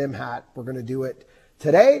product, Sim hat. We're going to do it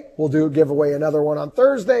today. We'll give away another one on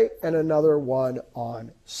Thursday and another one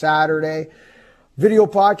on Saturday. Video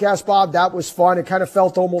podcast, Bob, that was fun. It kind of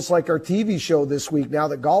felt almost like our TV show this week. Now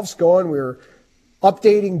that golf's going, we're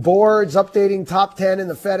updating boards, updating top 10 in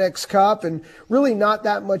the FedEx Cup, and really not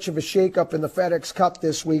that much of a shakeup in the FedEx Cup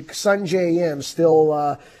this week. Sungjae Im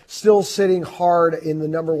still sitting hard in the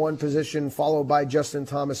number 1 position, followed by Justin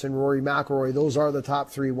Thomas and Rory McIlroy. Those are the top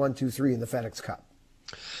 3, 1, 2, 3 in the FedEx Cup.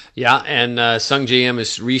 Yeah, and Sungjae Im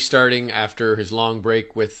is restarting after his long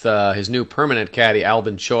break with his new permanent caddy,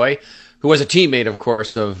 Albin Choi, who was a teammate, of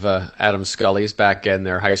course, of Adam Scully's back in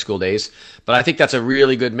their high school days. But I think that's a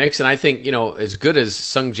really good mix, and I think, as good as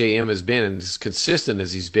Sungjae Im has been and as consistent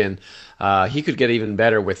as he's been, he could get even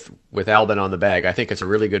better with Albin on the bag. I think it's a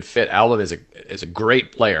really good fit. Albin is a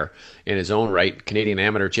great player in his own right, Canadian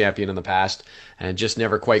amateur champion in the past, and just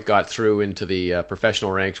never quite got through into the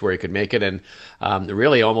professional ranks where he could make it, and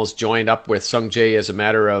really almost joined up with Sungjae as a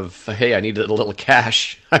matter of, hey, I needed a little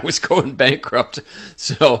cash. I was going bankrupt.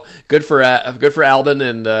 So good for Albin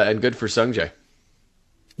and good for Sungjae.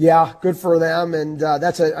 Yeah, good for them, and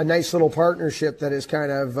that's a nice little partnership that has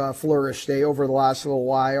kind of flourished over the last little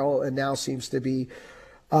while, and now seems to be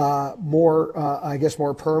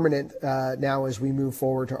more permanent now as we move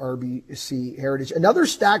forward to RBC Heritage. Another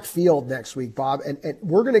stacked field next week, Bob, and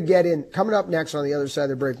we're going to get in, coming up next on the other side of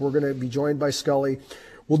the break, we're going to be joined by Scully.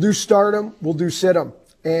 We'll do Stardom, we'll do Situm,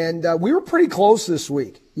 and we were pretty close this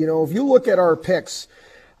week. If you look at our picks,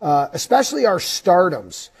 especially our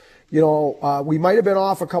Stardoms, we might have been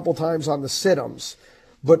off a couple times on the Situms,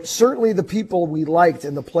 But certainly the people we liked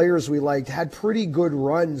and the players we liked had pretty good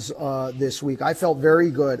runs this week. I felt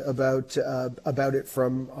very good about it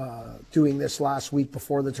from doing this last week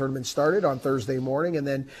before the tournament started on Thursday morning, and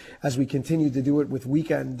then as we continued to do it with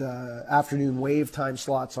weekend afternoon wave time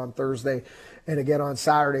slots on Thursday and again on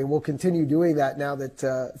Saturday. We'll continue doing that now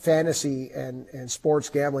that fantasy and sports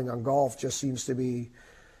gambling on golf just seems to be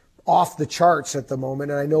off the charts at the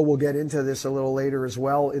moment. And I know we'll get into this a little later as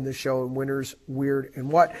well in the show, and winners, weird,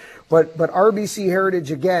 and what. But RBC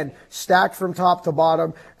Heritage, again, stacked from top to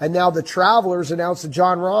bottom. And now the Travelers announced that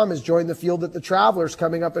John Rahm has joined the field at the Travelers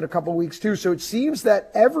coming up in a couple weeks too. So it seems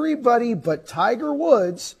that everybody but Tiger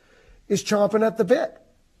Woods is chomping at the bit.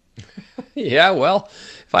 Yeah, well,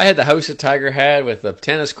 if I had the house that Tiger had with the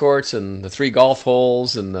tennis courts and the 3 golf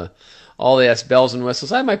holes and all the bells and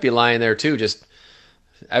whistles, I might be lying there too, just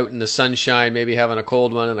out in the sunshine, maybe having a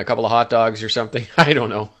cold one and a couple of hot dogs or something. I don't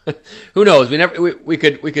know. Who knows? We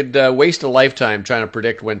could waste a lifetime trying to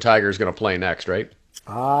predict when Tiger's going to play next, right?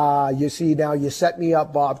 You see, now you set me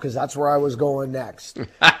up, Bob, because that's where I was going next. And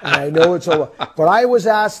I know it's over. But I was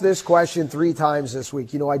asked this question 3 times this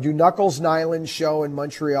week. You know, I do Knuckles Nyland's show in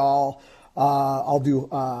Montreal. I'll do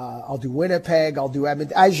Winnipeg. I'll do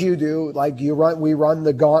Edmonton, as you do. Like we run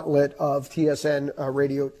the gauntlet of TSN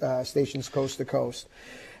radio stations coast to coast.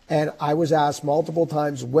 And I was asked multiple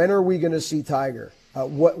times, when are we going to see Tiger?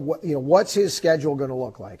 What's his schedule going to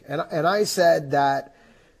look like? And I said that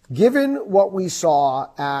given what we saw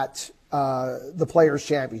at the Players'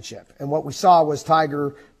 Championship, and what we saw was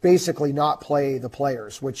Tiger basically not play the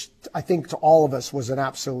Players, which I think to all of us was an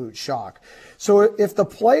absolute shock. So if the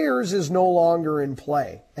Players is no longer in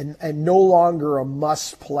play and no longer a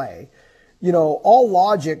must play, you know, all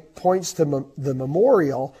logic points to the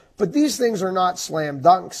Memorial, but these things are not slam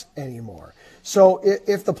dunks anymore. So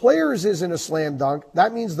if the Players isn't a slam dunk,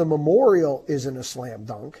 that means the Memorial isn't a slam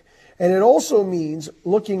dunk. And it also means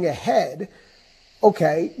looking ahead,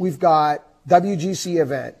 okay, we've got WGC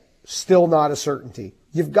event, still not a certainty.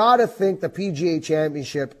 You've got to think the PGA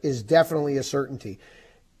Championship is definitely a certainty.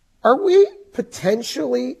 Are we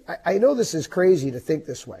potentially, I know this is crazy to think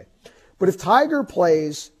this way, but if Tiger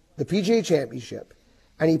plays the PGA Championship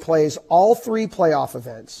and he plays all 3 playoff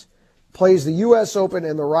events, plays the U.S. Open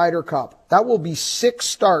and the Ryder Cup, that will be 6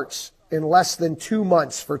 starts in less than 2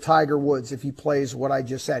 months for Tiger Woods if he plays what I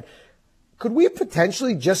just said. Could we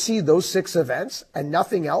potentially just see those 6 events and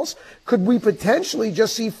nothing else? Could we potentially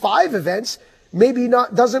just see 5 events, maybe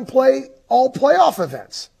doesn't play all playoff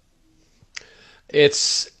events?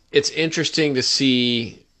 It's interesting to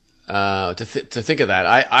see, to think of that.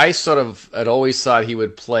 I sort of had always thought he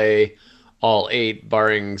would play all 8,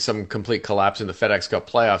 barring some complete collapse in the FedEx Cup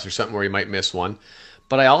playoffs or something where he might miss one.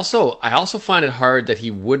 But I also find it hard that he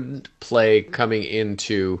wouldn't play coming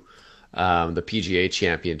into the PGA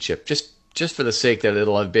Championship, just for the sake that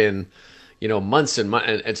it'll have been, you know, months and months,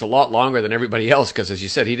 and it's a lot longer than everybody else because, as you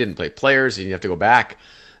said, he didn't play Players, and you have to go back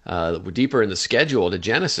deeper in the schedule to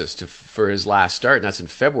Genesis for his last start, and that's in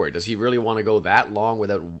February. Does he really want to go that long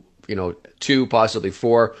without, you know, 2, possibly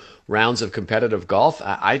 4 rounds of competitive golf?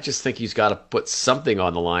 I just think he's got to put something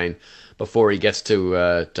on the line before he gets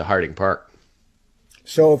to Harding Park.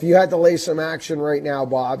 So if you had to lay some action right now,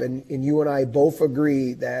 Bob, and you and I both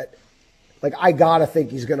agree that, like, I got to think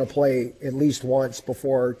he's going to play at least once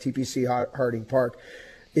before TPC Harding Park,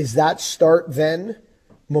 is that start then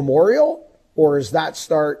Memorial, or is that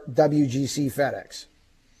start WGC FedEx?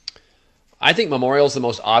 I think Memorial's the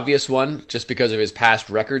most obvious one, just because of his past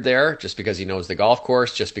record there, just because he knows the golf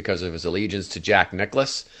course, just because of his allegiance to Jack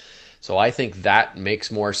Nicklaus. So I think that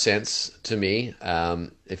makes more sense to me.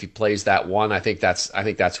 If he plays that one, I think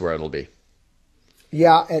that's where it'll be.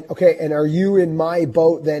 Yeah, and are you in my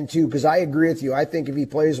boat then too? Because I agree with you. I think if he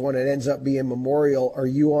plays one, it ends up being Memorial. Are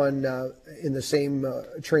you on in the same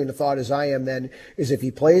train of thought as I am then? Is if he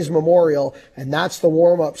plays Memorial and that's the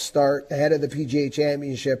warm-up start ahead of the PGA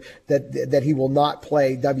Championship, that he will not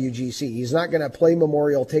play WGC. He's not going to play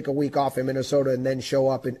Memorial, take a week off in Minnesota, and then show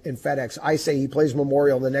up in FedEx. I say he plays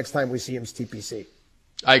Memorial, and the next time we see him is TPC.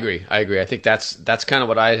 I agree. I think that's kind of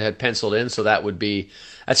what I had penciled in. So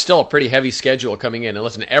that's still a pretty heavy schedule coming in. And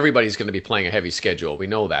listen, everybody's going to be playing a heavy schedule. We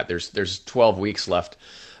know that. There's 12 weeks left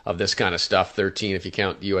of this kind of stuff, 13 if you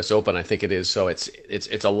count the U.S. Open, I think it is. So it's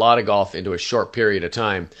a lot of golf into a short period of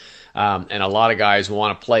time. And a lot of guys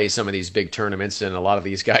want to play some of these big tournaments, and a lot of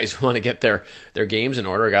these guys want to get their games in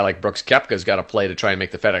order. A guy like Brooks Koepka's got to play to try and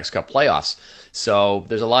make the FedEx Cup playoffs. So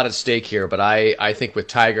there's a lot at stake here. But I think with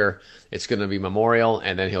Tiger, it's going to be Memorial,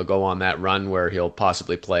 and then he'll go on that run where he'll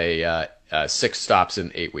possibly play 6 stops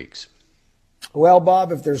in 8 weeks. Well,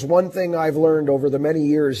 Bob, if there's one thing I've learned over the many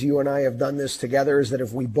years you and I have done this together is that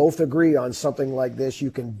if we both agree on something like this, you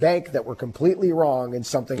can bank that we're completely wrong and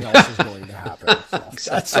something else is going to happen.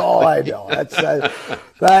 So that's all I know.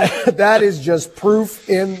 That is just proof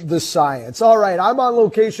in the science. All right, I'm on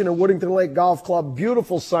location at Woodington Lake Golf Club.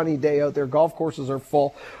 Beautiful sunny day out there. Golf courses are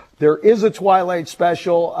full. There is a twilight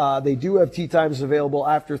special. They do have tee times available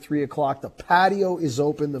after 3 o'clock. The patio is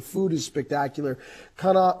open. The food is spectacular.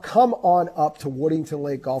 Come on up to Woodington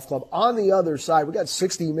Lake Golf Club. On the other side, we got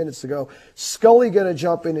 60 minutes to go. Scully going to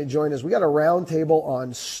jump in and join us. We got a round table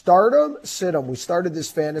on Stardom, Situm. We started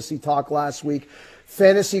this fantasy talk last week.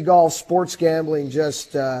 Fantasy golf, sports gambling,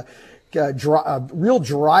 just a real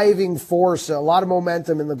driving force, a lot of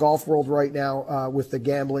momentum in the golf world right now with the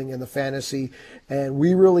gambling and the fantasy, and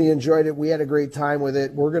we really enjoyed it. We had a great time with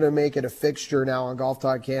it. We're going to make it a fixture now on Golf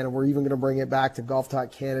Talk Canada. We're even going to bring it back to Golf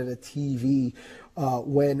Talk Canada TV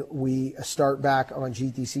when we start back on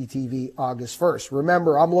GTC TV August 1st.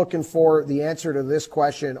 Remember, I'm looking for the answer to this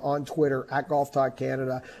question on Twitter at Golf Talk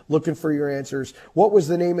Canada, looking for your answers. What was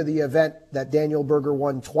the name of the event that Daniel Berger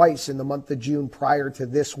won twice in the month of June prior to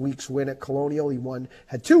this week's win at Colonial? He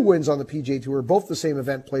had 2 wins on the PGA Tour, both the same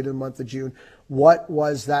event played in the month of June. What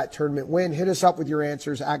was that tournament win? Hit us up with your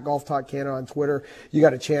answers at Golf Talk Canada on Twitter. You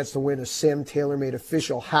got a chance to win a Sim TaylorMade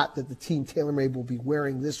official hat that the team TaylorMade will be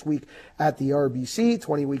wearing this week at the RBC.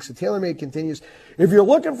 20 weeks of TaylorMade continues. If you're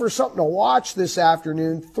looking for something to watch this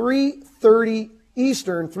afternoon, 3:30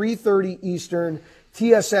 Eastern,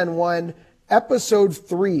 TSN 1, Episode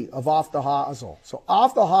 3 of Off the Hosel. So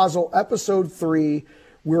Off the Hosel, Episode 3.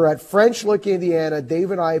 We're at French Lick, Indiana.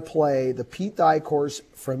 Dave and I play the Pete Dye course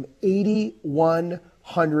from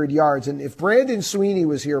 8,100 yards. And if Brandon Sweeney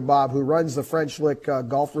was here, Bob, who runs the French Lick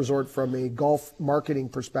Golf Resort from a golf marketing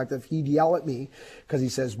perspective, he'd yell at me because he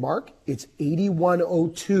says, Mark, it's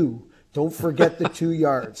 8,102. Don't forget the 2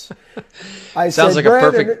 yards. Sounds like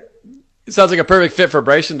a perfect fit for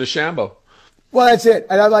Bryson DeChambeau. Well, that's it.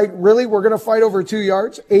 And I'm like, really? We're going to fight over 2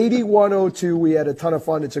 yards? 8,102. We had a ton of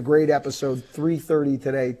fun. It's a great episode. 3:30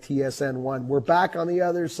 today, TSN 1. We're back on the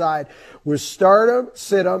other side with Stardom,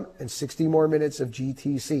 Situm, and 60 more minutes of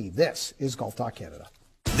GTC. This is Golf Talk Canada.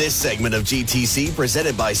 This segment of GTC,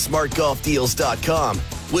 presented by SmartGolfDeals.com,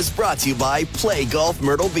 was brought to you by Play Golf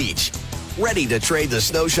Myrtle Beach. Ready to trade the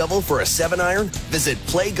snow shovel for a 7-iron? Visit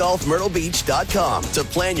PlayGolfMyrtleBeach.com to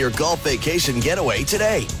plan your golf vacation getaway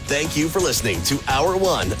today. Thank you for listening to Hour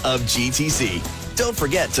 1 of GTC. Don't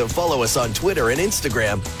forget to follow us on Twitter and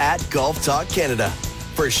Instagram at Golf Talk Canada.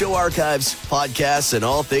 For show archives, podcasts, and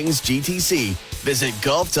all things GTC, visit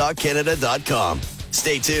GolfTalkCanada.com.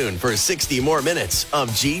 Stay tuned for 60 more minutes of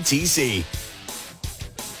GTC.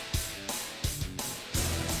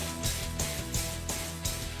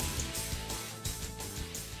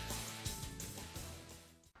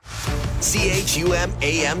 CHUM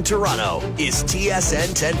AM Toronto is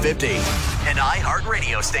TSN 1050, an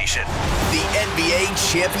iHeartRadio station. The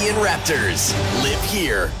NBA champion Raptors live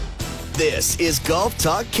here. This is Golf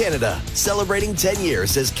Talk Canada, celebrating 10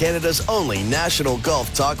 years as Canada's only national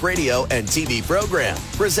golf talk radio and TV program,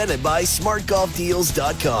 presented by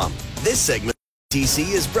SmartGolfDeals.com. This segment of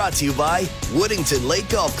TC is brought to you by Woodington Lake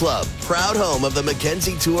Golf Club, proud home of the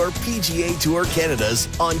Mackenzie Tour PGA Tour Canada's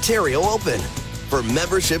Ontario Open. For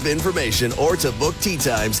membership information or to book tee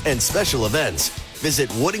times and special events, visit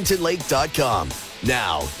WoodingtonLake.com.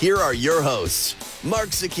 Now, here are your hosts, Mark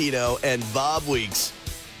Zecchino and Bob Weeks.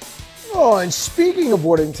 Oh, and speaking of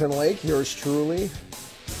Woodington Lake, yours truly,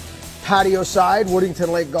 patio side, Woodington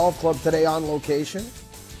Lake Golf Club today on location.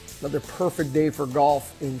 Another perfect day for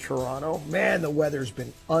golf in Toronto. Man, the weather's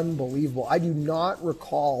been unbelievable. I do not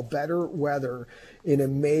recall better weather in a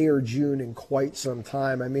May or June in quite some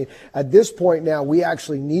time. I mean, at this point now, we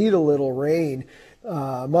actually need a little rain.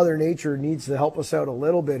 Mother Nature needs to help us out a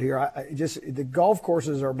little bit here. The golf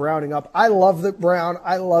courses are browning up. I love it brown.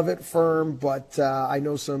 I love it firm, but I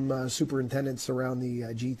know some superintendents around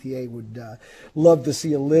the GTA would love to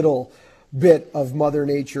see a little bit of Mother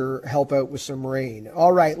Nature help out with some rain.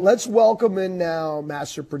 All right, let's welcome in now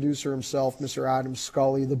master producer himself, Mr. Adam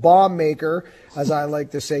Scully, the bomb maker, as I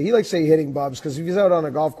like to say. He likes to say hitting bombs because if he's out on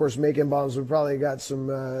a golf course making bombs, we've probably got some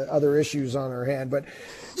other issues on our hand. But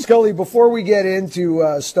Scully, before we get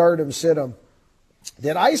into Stardom Situm,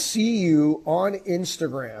 did I see you on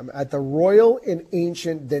Instagram at the Royal and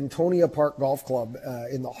Ancient Dentonia Park Golf Club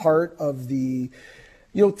in the heart of the,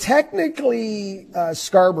 technically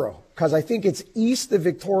Scarborough, because I think it's east of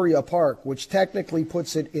Victoria Park, which technically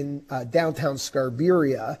puts it in downtown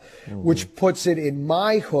Scarberia, which puts it in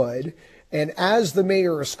my hood. And as the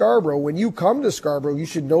mayor of Scarborough, when you come to Scarborough, you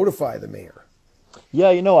should notify the mayor. Yeah,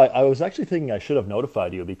 I was actually thinking I should have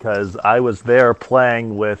notified you because I was there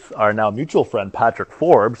playing with our now mutual friend Patrick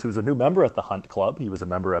Forbes, who's a new member at the Hunt Club. He was a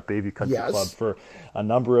member at Bayview Country Club Yes. for a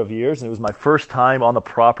number of years, and it was my first time on the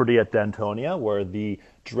property at Dentonia, where the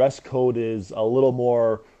dress code is a little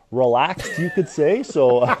more relaxed, you could say.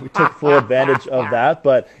 So we took full advantage of that.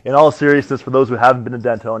 But in all seriousness, for those who haven't been to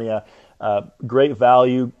Dentonia, great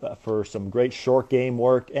value for some great short game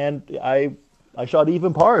work, and I shot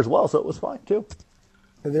even par as well, so it was fine too.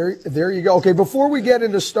 There you go. Okay, before we get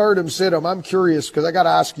into Stardom Situm, I'm curious because I got to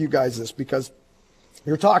ask you guys this because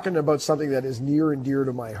you're talking about something that is near and dear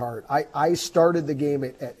to my heart. I started the game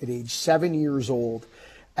at age 7 years old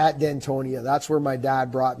at Dentonia. That's where my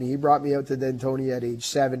dad brought me. He brought me out to Dentonia at age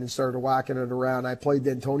 7 and started whacking it around. I played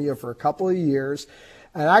Dentonia for a couple of years.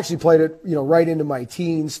 And I actually played it, right into my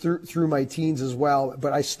teens, through my teens as well.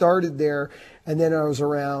 But I started there, and then I was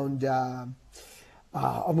around, I'm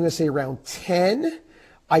going to say around 10.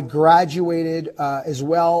 I graduated as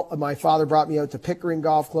well. My father brought me out to Pickering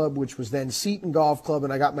Golf Club, which was then Seton Golf Club,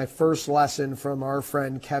 and I got my first lesson from our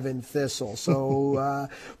friend Kevin Thistle. So,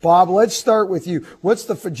 Bob, let's start with you.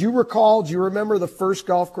 Do you remember the first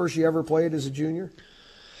golf course you ever played as a junior?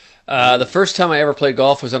 The first time I ever played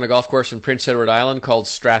golf was on a golf course in Prince Edward Island called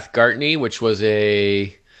Strathgartney, which was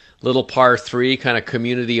a little par 3 kind of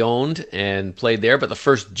community owned, and played there. But the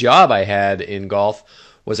first job I had in golf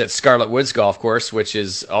was at Scarlet Woods Golf Course, which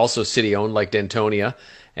is also city-owned like Dentonia.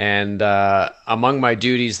 And among my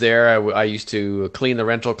duties there, I used to clean the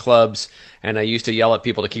rental clubs, and I used to yell at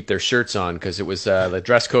people to keep their shirts on because it was the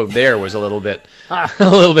dress code there was a little bit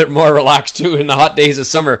more relaxed too. In the hot days of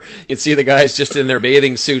summer, you'd see the guys just in their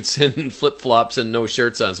bathing suits and flip-flops and no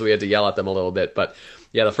shirts on, so we had to yell at them a little bit. But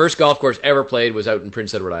yeah, the first golf course ever played was out in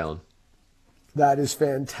Prince Edward Island. That is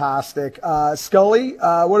fantastic. Scully,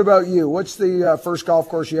 what about you? What's the first golf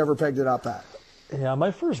course you ever pegged it up at? Yeah,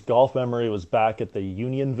 my first golf memory was back at the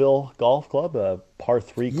Unionville Golf Club, a par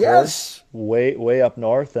 3 course, Yes. way up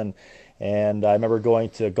north, and I remember going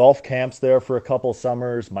to golf camps there for a couple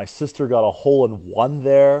summers. My sister got a hole-in-one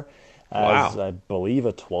there as, Wow. I believe,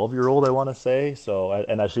 a 12-year-old, I want to say. So,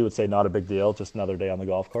 and as she would say, not a big deal, just another day on the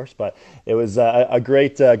golf course. But it was a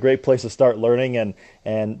great place to start learning,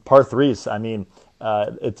 and par 3s. I mean,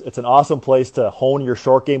 it's an awesome place to hone your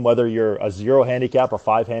short game, whether you're a 0 handicap, a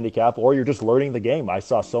 5 handicap, or you're just learning the game. I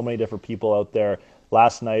saw so many different people out there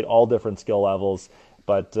last night, all different skill levels,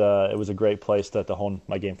 but it was a great place to hone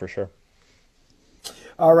my game for sure.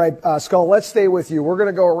 All right, Skull, let's stay with you. We're going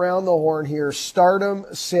to go around the horn here. Stardom,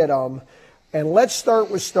 Situm. And let's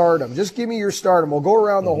start with Stardom. Just give me your Stardom. We'll go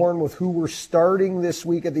around the horn with who we're starting this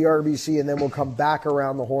week at the RBC, and then we'll come back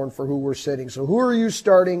around the horn for who we're sitting. So who are you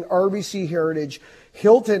starting? RBC Heritage,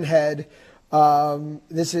 Hilton Head.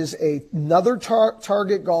 This is another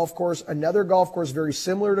Target golf course, another golf course very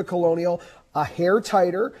similar to Colonial, a hair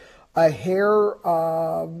tighter, a hair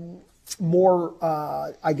more,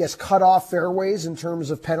 cut off fairways in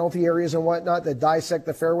terms of penalty areas and whatnot that dissect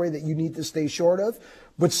the fairway that you need to stay short of.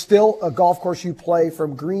 But still a golf course you play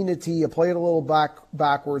from green to tee. You play it a little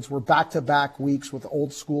backwards. We're back-to-back weeks with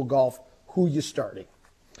old school golf. Who you starting?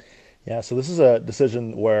 Yeah, so this is a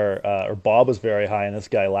decision where Bob was very high on this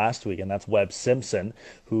guy last week, and that's Webb Simpson,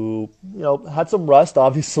 who had some rust,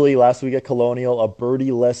 obviously, last week at Colonial, a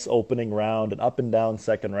birdie-less opening round, an up-and-down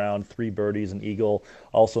second round, 3 birdies, an eagle,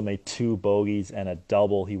 also made 2 bogeys and a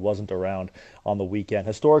double. He wasn't around on the weekend.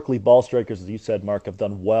 Historically, ball strikers, as you said, Mark, have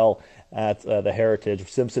done well at the Heritage.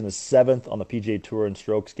 Simpson is 7th on the PGA Tour in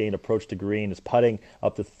strokes gained approach to green, is putting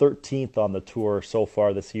up to 13th on the tour so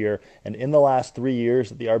far this year. And in the last 3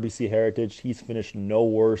 years at the RBC Heritage, he's finished no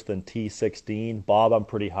worse than T16. Bob, I'm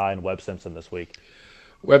pretty high on Webb Simpson this week.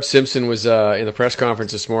 Webb Simpson was in the press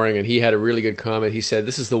conference this morning, and he had a really good comment. He said,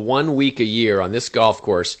 this is the 1 week a year on this golf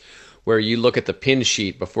course where you look at the pin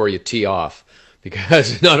sheet before you tee off.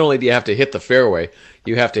 Because not only do you have to hit the fairway,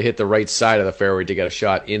 you have to hit the right side of the fairway to get a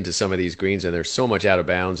shot into some of these greens, and there's so much out of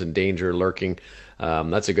bounds and danger lurking.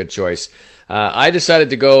 That's a good choice. I decided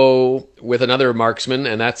to go with another marksman,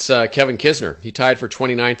 and that's Kevin Kisner. He tied for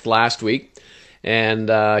 29th last week, and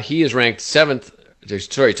he is ranked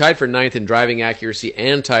tied for 9th in driving accuracy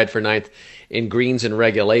and tied for 9th in greens and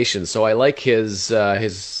regulation. So I like his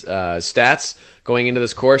stats going into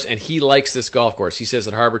this course, and he likes this golf course. He says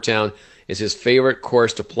that Harbour Town is his favorite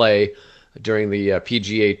course to play during the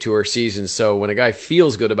PGA Tour season. So when a guy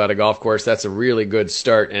feels good about a golf course, that's a really good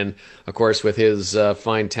start. And of course, with his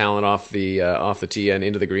fine talent off the tee and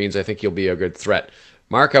into the greens, I think he'll be a good threat.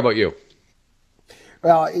 Mark, how about you?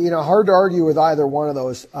 Well, hard to argue with either one of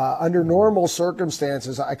those. Under normal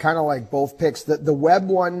circumstances, I kind of like both picks. The Webb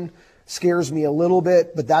one scares me a little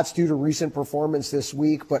bit, but that's due to recent performance this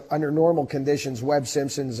week. But under normal conditions, Webb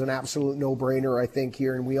Simpson is an absolute no-brainer, I think,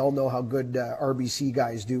 here. And we all know how good RBC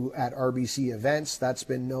guys do at RBC events. That's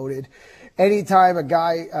been noted. Anytime a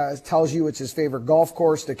guy tells you it's his favorite golf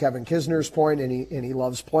course, to Kevin Kisner's point, and he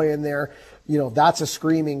loves playing there, that's a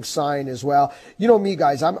screaming sign as well. You know me,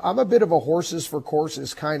 guys, I'm a bit of a horses for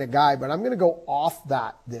courses kind of guy, but I'm going to go off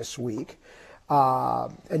that this week.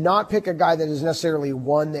 And not pick a guy that has necessarily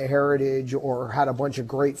won the Heritage or had a bunch of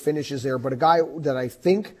great finishes there, but a guy that I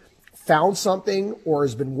think found something or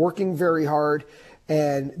has been working very hard,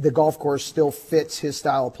 and the golf course still fits his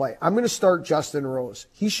style of play. I'm going to start Justin Rose.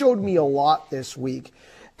 He showed me a lot this week,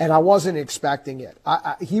 and I wasn't expecting it.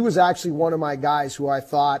 He was actually one of my guys who I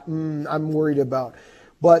thought, I'm worried about.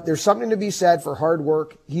 But there's something to be said for hard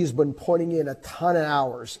work. He's been putting in a ton of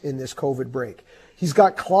hours in this COVID break. He's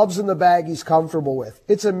got clubs in the bag he's comfortable with.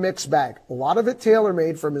 It's a mixed bag. A lot of it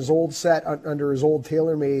tailor-made from his old set under his old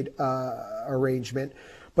tailor-made arrangement.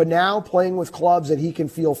 But now playing with clubs that he can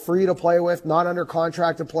feel free to play with, not under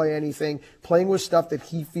contract to play anything, playing with stuff that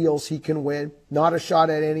he feels he can win, not a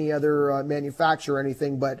shot at any other manufacturer or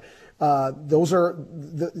anything, but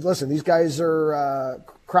listen, these guys are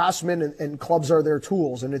craftsmen and clubs are their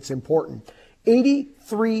tools, and it's important.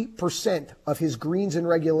 83% of his greens in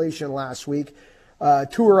regulation last week.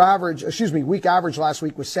 Week average last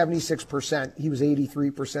week was 76%. He was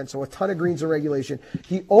 83%, so a ton of greens in regulation.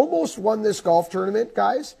 He almost won this golf tournament,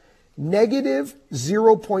 guys. Negative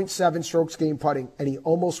 0.7 strokes gained putting, and he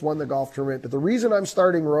almost won the golf tournament. But the reason I'm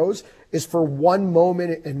starting Rose is for one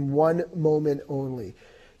moment and one moment only.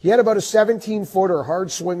 He had about a 17-footer hard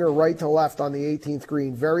swinger right to left on the 18th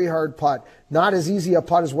green. Very hard putt. Not as easy a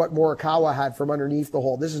putt as what Morikawa had from underneath the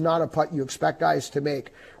hole. This is not a putt you expect guys to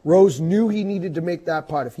make. Rose knew he needed to make that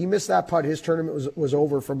putt. If he missed that putt, his tournament was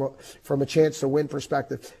over from a chance to win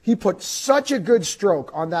perspective. He put such a good stroke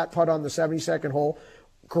on that putt on the 72nd hole,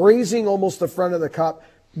 grazing almost the front of the cup,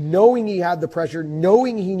 knowing he had the pressure,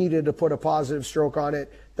 knowing he needed to put a positive stroke on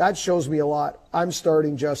it. That shows me a lot. I'm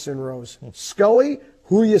starting Justin Rose. Scully,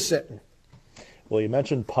 who are you sitting? Well, you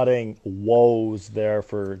mentioned putting woes there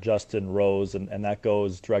for Justin Rose, and that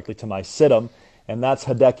goes directly to my sit-em, and that's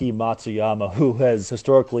Hideki Matsuyama, who has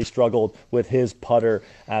historically struggled with his putter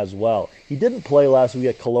as well. He didn't play last week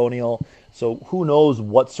at Colonial, so who knows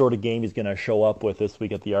what sort of game he's going to show up with this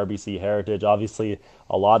week at the RBC Heritage. Obviously,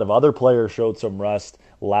 a lot of other players showed some rust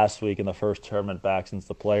last week in the first tournament back since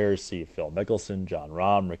the players. See Phil Mickelson, Jon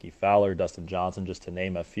Rahm, Ricky Fowler, Dustin Johnson, just to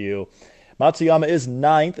name a few. Matsuyama is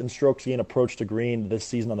 9th in strokes gained approach to green this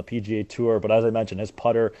season on the PGA Tour, but as I mentioned, his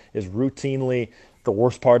putter is routinely the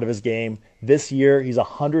worst part of his game. This year, he's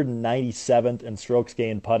 197th in strokes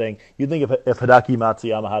gained putting. You'd think if Hideki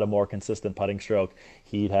Matsuyama had a more consistent putting stroke,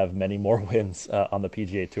 he'd have many more wins on the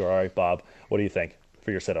PGA Tour. All right, Bob, what do you think for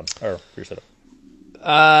your sit-em? Well,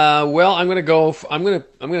 I'm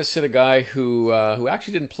gonna sit a guy who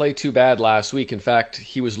actually didn't play too bad last week. In fact,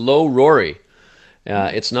 he was low Rory.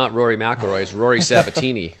 It's not Rory McIlroy, it's Rory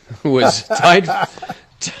Sabatini, who was tied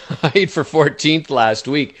for 14th last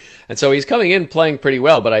week. And so he's coming in playing pretty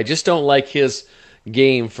well, but I just don't like his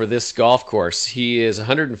game for this golf course. He is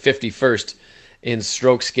 151st in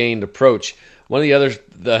strokes gained approach. One of the other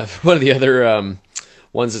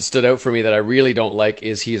ones that stood out for me that I really don't like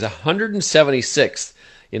is he's 176th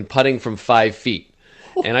in putting from 5 feet.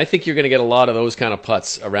 And I think you're going to get a lot of those kind of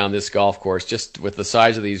putts around this golf course, just with the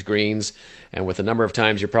size of these greens and with the number of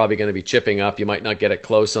times you're probably going to be chipping up. You might not get it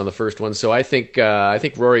close on the first one. So I think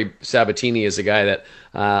Rory Sabatini is a guy that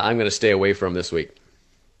I'm going to stay away from this week.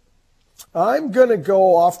 I'm going to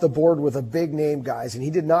go off the board with a big name, guys, and he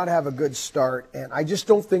did not have a good start, and I just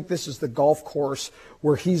don't think this is the golf course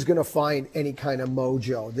where he's going to find any kind of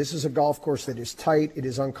mojo. This is a golf course that is tight, it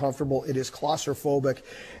is uncomfortable, it is claustrophobic,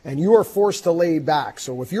 and you are forced to lay back.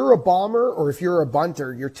 So if you're a bomber or if you're a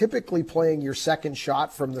bunter, you're typically playing your second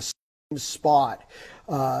shot from the same spot.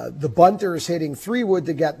 The bunter is hitting 3-wood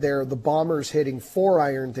to get there. The bomber is hitting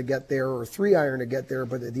 4-iron to get there or 3-iron to get there.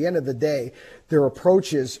 But at the end of the day, their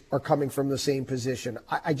approaches are coming from the same position.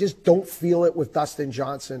 I just don't feel it with Dustin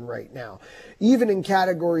Johnson right now. Even in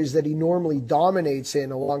categories that he normally dominates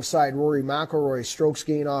in alongside Rory McIlroy, strokes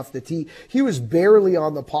gain off the tee, he was barely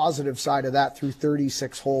on the positive side of that through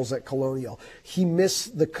 36 holes at Colonial. He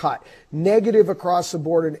missed the cut. Negative across the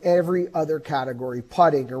board in every other category: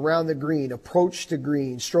 putting, around the green, approach to green.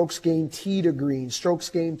 green, strokes gained tee to green, strokes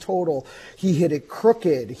gained total. He hit it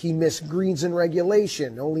crooked. He missed greens in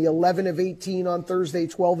regulation. Only 11 of 18 on Thursday,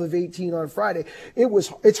 12 of 18 on Friday.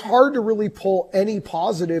 It's hard to really pull any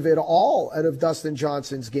positive at all out of Dustin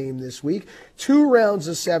Johnson's game this week. 2 rounds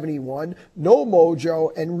of 71, no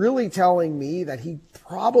mojo, and really telling me that he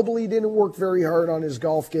probably didn't work very hard on his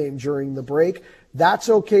golf game during the break. That's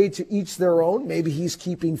okay, to each their own. Maybe he's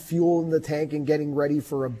keeping fuel in the tank and getting ready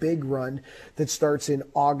for a big run that starts in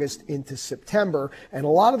August into September. And a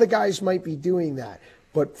lot of the guys might be doing that.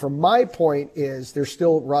 But from my point is there's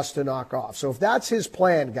still rust to knock off. So if that's his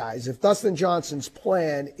plan, guys, if Dustin Johnson's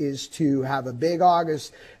plan is to have a big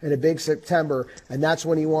August and a big September, and that's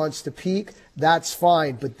when he wants to peak, that's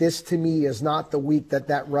fine. But this, to me, is not the week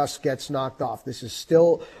that rust gets knocked off. This is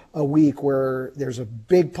still a week where there's a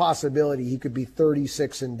big possibility he could be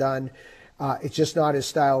 36 and done. It's just not his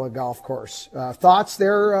style of golf course. Thoughts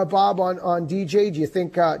there, Bob, on DJ? Do you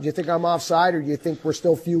think I'm offside, or do you think we're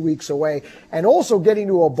still a few weeks away? And also getting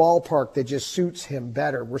to a ballpark that just suits him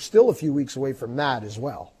better. We're still a few weeks away from that as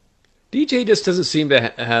well. DJ just doesn't seem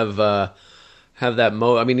to have that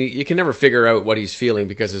I mean, you can never figure out what he's feeling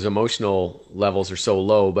because his emotional levels are so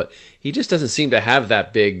low. But he just doesn't seem to have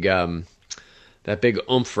that big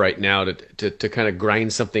oomph right now to kind of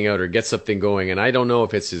grind something out or get something going. And I don't know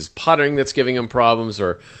if it's his putting that's giving him problems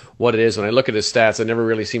or what it is. When I look at his stats, I never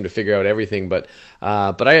really seem to figure out everything. But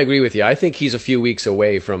I agree with you. I think he's a few weeks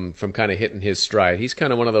away from kind of hitting his stride. He's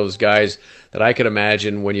kind of one of those guys that I could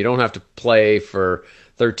imagine when you don't have to play for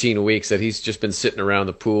 13 weeks that he's just been sitting around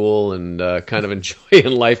the pool and kind of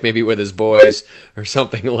enjoying life, maybe with his boys or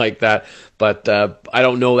something like that. But I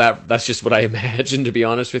don't know that. That's just what I imagine, to be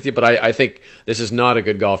honest with you. But I think this is not a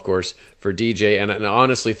good golf course for DJ. And I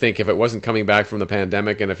honestly think if it wasn't coming back from the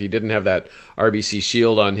pandemic and if he didn't have that RBC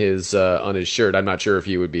Shield on his shirt, I'm not sure if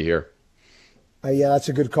he would be here. Yeah, that's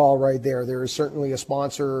a good call right there. There is certainly a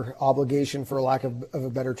sponsor obligation, for lack of a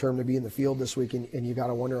better term, to be in the field this week, and you got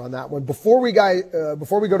to wonder on that one. Before we go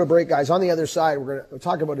to break, guys, on the other side, we're going to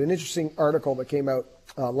talk about an interesting article that came out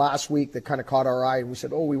last week that kind of caught our eye, and we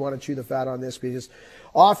said, we want to chew the fat on this, because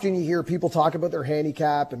often you hear people talk about their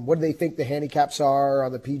handicap and what do they think the handicaps are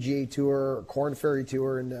on the PGA Tour or Korn Ferry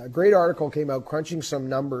Tour, and a great article came out crunching some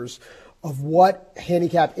numbers of what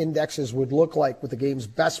handicap indexes would look like with the game's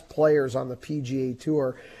best players on the PGA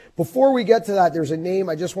Tour. Before we get to that, there's a name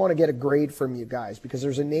I just want to get a grade from you guys, because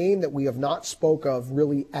there's a name that we have not spoke of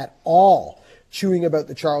really at all chewing about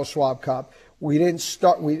the Charles Schwab Cup. We didn't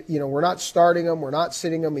start, we're not starting him, we're not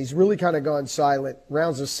sitting him. He's really kind of gone silent.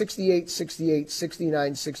 Rounds of 68, 68,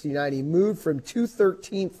 69, 69. He moved from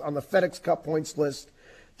 213th on the FedEx Cup points list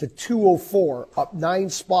to 204, up 9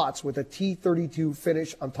 spots with a T32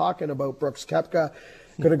 finish. I'm talking about Brooks Koepka.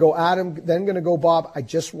 Going to go Adam, then going to go Bob. I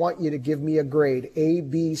just want you to give me a grade, A,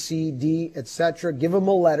 B, C, D, etc. Give him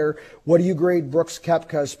a letter. What do you grade Brooks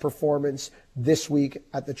Koepka's performance this week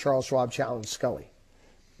at the Charles Schwab Challenge, Scully?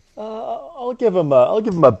 I'll give him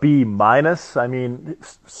a B minus. I mean,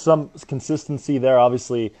 some consistency there.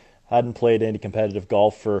 Obviously, hadn't played any competitive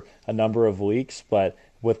golf for a number of weeks, but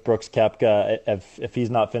with Brooks Koepka, if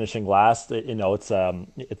he's not finishing last, it's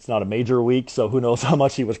not a major week, so who knows how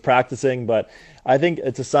much he was practicing. But I think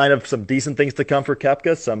it's a sign of some decent things to come for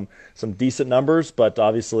Koepka, some decent numbers, but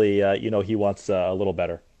obviously, he wants a little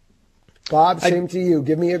better. Bob, same to you.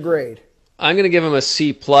 Give me a grade. I'm going to give him a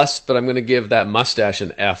C+, but I'm going to give that mustache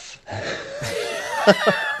an F.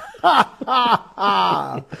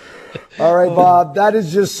 All right, Bob, that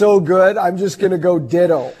is just so good. I'm just going to go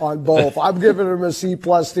ditto on both. I'm giving him a C+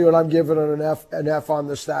 too, and I'm giving him an F on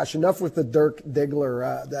the stash. Enough with the Dirk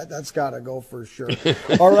Diggler. That's got to go for sure.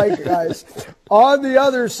 All right, guys. On the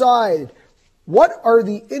other side, what are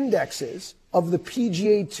the indexes of the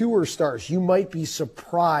PGA Tour stars? You might be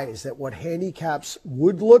surprised at what handicaps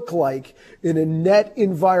would look like in a net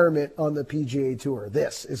environment on the PGA Tour.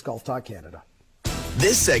 This is Golf Talk Canada.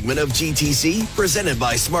 This segment of GTC, presented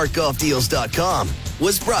by SmartGolfDeals.com,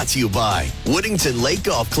 was brought to you by Woodington Lake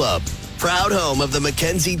Golf Club, proud home of the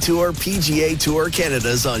Mackenzie Tour PGA Tour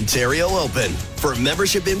Canada's Ontario Open. For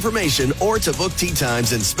membership information or to book tee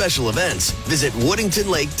times and special events, visit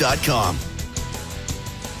WoodingtonLake.com.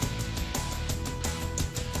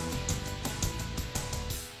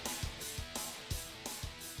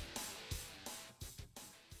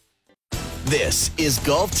 This is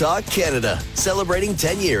Golf Talk Canada, celebrating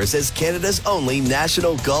 10 years as Canada's only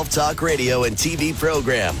national golf talk radio and TV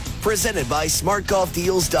program. Presented by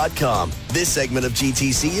SmartGolfDeals.com. This segment of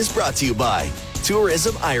GTC is brought to you by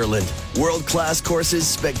Tourism Ireland. World-class courses,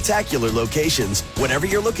 spectacular locations. Whatever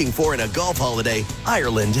you're looking for in a golf holiday,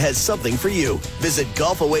 Ireland has something for you. Visit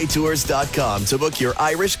golfawaytours.com to book your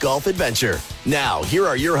Irish golf adventure. Now, here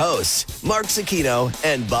are your hosts, Mark Zecchino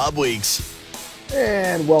and Bob Weeks.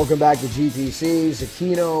 And welcome back to GTC.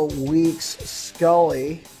 Zecchino, Weeks,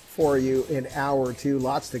 Scully for you in hour two.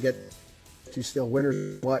 Lots to get to still.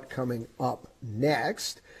 Winners what coming up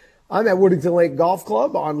next. I'm at Woodington Lake Golf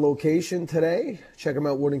Club on location today. Check them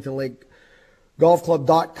out,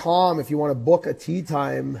 WoodingtonLakeGolfClub.com if you want to book a tee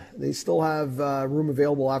time. They still have room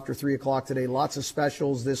available after 3 o'clock today. Lots of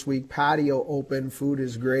specials this week. Patio open. Food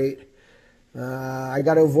is great. I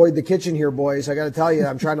got to avoid the kitchen here, boys. I got to tell you,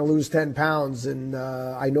 I'm trying to lose 10 pounds, and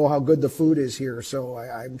I know how good the food is here, so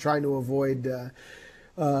I'm trying to avoid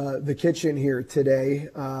the kitchen here today.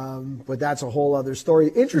 But that's a whole other story.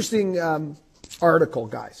 Interesting article,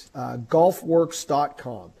 guys.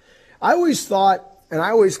 Golfworks.com. I always thought, and I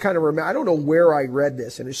always kind of remember, I don't know where I read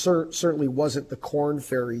this, and it certainly wasn't the Corn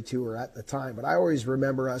Ferry Tour at the time, but I always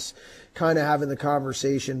remember us kind of having the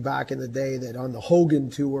conversation back in the day that on the Hogan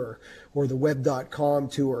Tour or the Web.com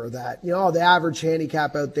Tour that, the average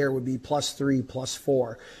handicap out there would be +3,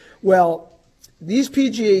 +4. Well, these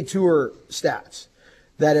PGA Tour stats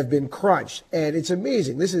that have been crunched, and it's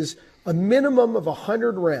amazing. This is a minimum of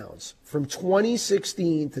 100 rounds from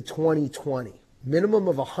 2016 to 2020. Minimum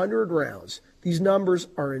of 100 rounds. These numbers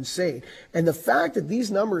are insane. And the fact that these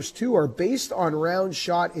numbers, too, are based on rounds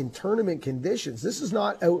shot in tournament conditions. This is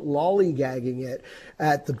not out lollygagging it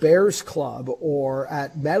at the Bears Club or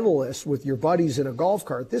at Medalist with your buddies in a golf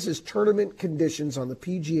cart. This is tournament conditions on the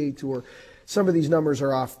PGA Tour. Some of these numbers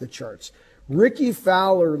are off the charts. Ricky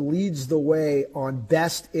Fowler leads the way on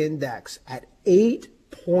best index at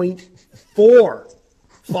 8.4.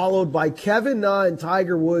 Followed by Kevin Na and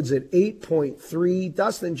Tiger Woods at 8.3,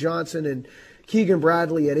 Dustin Johnson and Keegan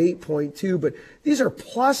Bradley at 8.2. But these are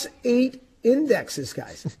 +8 indexes,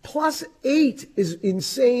 guys. +8 is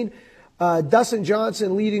insane. Dustin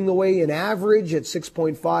Johnson leading the way in average at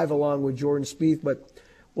 6.5 along with Jordan Spieth. But,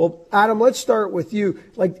 well, Adam, let's start with you.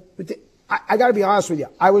 I got to be honest with you.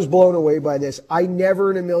 I was blown away by this. I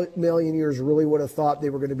never in a million years really would have thought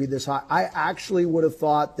they were going to be this high. I actually would have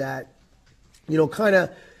thought that, kind of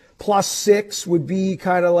 +6 would be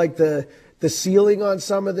kind of like the ceiling on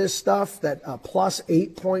some of this stuff, that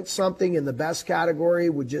 +8 point something in the best category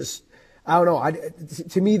would just, I don't know.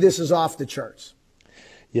 To me, this is off the charts.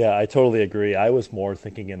 Yeah, I totally agree. I was more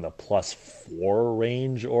thinking in the +4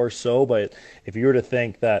 range or so. But if you were to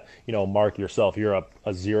think that, Mark, yourself, you're a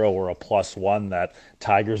 0 or a +1, that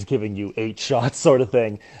Tiger's giving you 8 shots sort of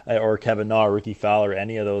thing, or Kevin Na, or Ricky Fowler,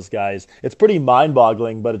 any of those guys, it's pretty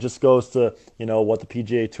mind-boggling. But it just goes to, what the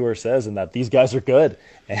PGA Tour says, and that these guys are good.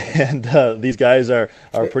 And these guys are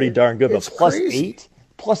pretty darn good. But +8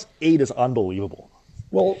 is unbelievable.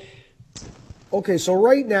 Well, okay, so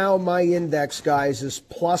right now my index, guys, is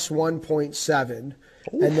 +1.7,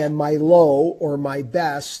 and then my low or my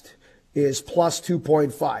best is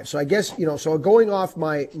 +2.5. So I guess, so going off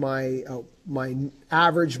my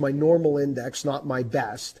average, my normal index, not my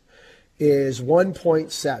best, is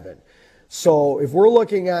 1.7. So if we're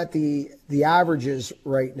looking at the averages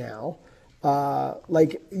right now,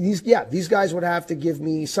 these guys would have to give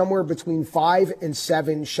me somewhere between 5 and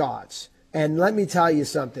 7 shots. And let me tell you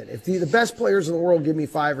something. If the best players in the world give me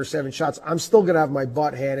 5 or 7 shots, I'm still going to have my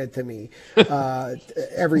butt handed to me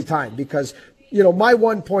every time. Because, my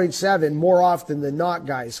 1.7, more often than not,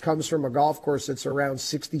 guys, comes from a golf course that's around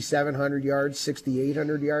 6,700 yards,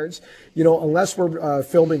 6,800 yards. Unless we're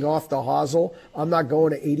filming off the hosel, I'm not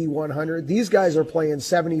going to 8,100. These guys are playing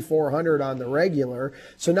 7,400 on the regular.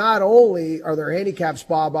 So not only are their handicaps,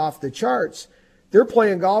 Bob, off the charts, they're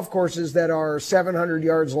playing golf courses that are 700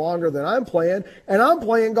 yards longer than I'm playing, and I'm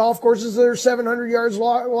playing golf courses that are 700 yards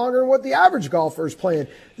longer than what the average golfer is playing.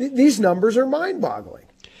 These numbers are mind-boggling.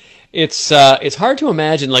 It's hard to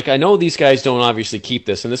imagine. I know these guys don't obviously keep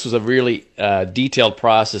this, and this was a really detailed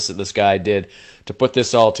process that this guy did to put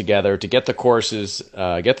this all together, to get the courses,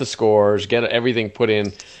 get the scores, get everything put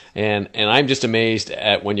in. And I'm just amazed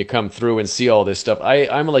at when you come through and see all this stuff.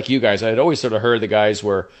 I'm like you guys. I'd always sort of heard the guys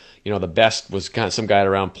were, the best was kind of some guy at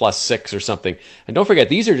around +6 or something. And don't forget,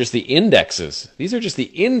 these are just the indexes.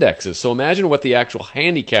 So imagine what the actual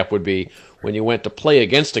handicap would be when you went to play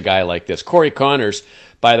against a guy like this. Corey Connors,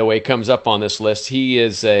 by the way, comes up on this list. He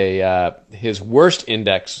is his worst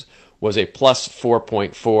index was a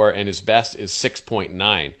 +4.4, and his best is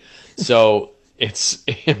 6.9. So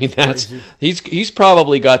he's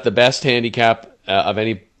probably got the best handicap of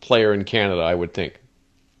any player in Canada, I would think.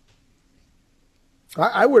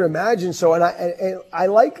 I would imagine so, and I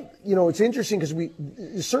like, it's interesting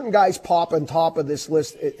because certain guys pop on top of this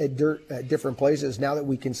list at different places now that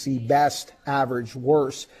we can see best, average,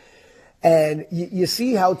 worst, and you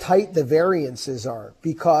see how tight the variances are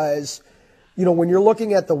because, when you're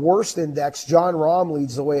looking at the worst index, John Rahm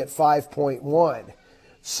leads the way at 5.1.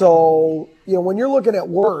 So, when you're looking at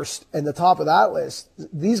worst and the top of that list,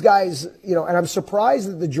 these guys, and I'm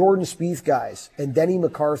surprised that the Jordan Spieth guys and Denny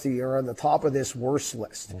McCarthy are on the top of this worst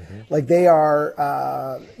list. Mm-hmm. Like they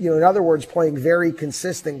are, in other words, playing very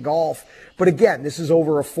consistent golf. But again, this is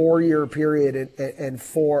over a 4-year period and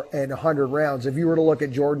 100 rounds. If you were to look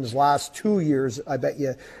at Jordan's last 2 years, I bet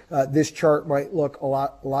you this chart might look a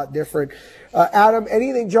lot different. Adam,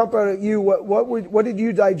 anything jump out at you? What did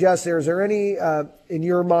you digest there? Is there any in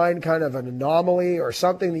your mind kind of an anomaly or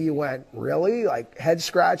something that you went really like head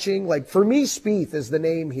scratching? Like for me, Spieth is the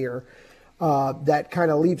name here that kind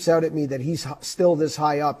of leaps out at me that he's still this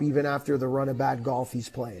high up even after the run of bad golf he's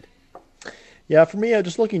played. Yeah, for me,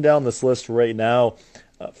 just looking down this list right now,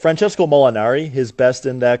 Francesco Molinari, his best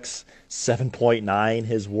index 7.9,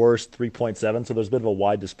 his worst 3.7, so there's a bit of a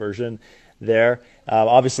wide dispersion there.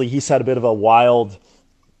 Obviously, he's had a bit of a wild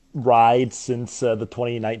ride since the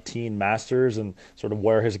 2019 Masters and sort of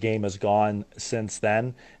where his game has gone since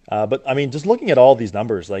then. But I mean, just looking at all these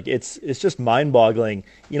numbers, like it's just mind-boggling.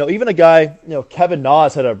 Even a guy, Kevin Na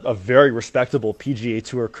has had a very respectable PGA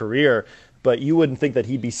Tour career, but you wouldn't think that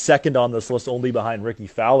he'd be second on this list only behind Ricky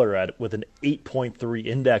Fowler with an 8.3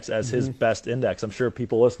 index as his best index. I'm sure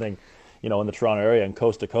people listening, in the Toronto area and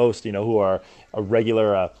coast to coast, who are a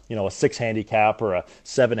regular, a 6 handicap or a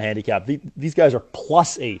 7 handicap. These guys are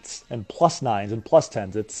 +8s and +9s and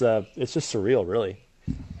 +10s. It's just surreal, really.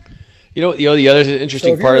 The other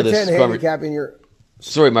interesting part of this.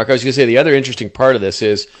 Sorry, Mark. I was going to say the other interesting part of this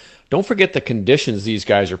is, don't forget the conditions these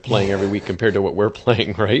guys are playing every week compared to what we're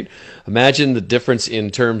playing, right? Imagine the difference in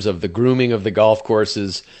terms of the grooming of the golf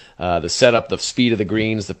courses, the setup, the speed of the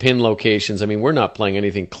greens, the pin locations. I mean, we're not playing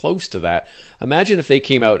anything close to that. Imagine if they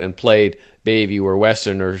came out and played Bayview or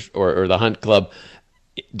Western or the Hunt Club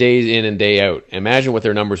days in and day out. Imagine what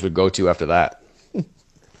their numbers would go to after that.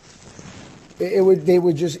 They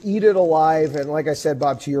would just eat it alive. And like I said,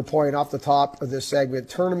 Bob, to your point off the top of this segment,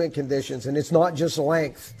 tournament conditions, and it's not just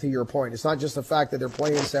length, to your point. It's not just the fact that they're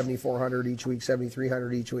playing 7,400 each week,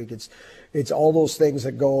 7,300 each week. It's all those things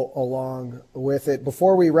that go along with it.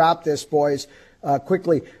 Before we wrap this, boys,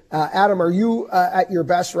 quickly, Adam, are you at your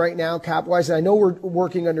best right now, cap-wise? And I know we're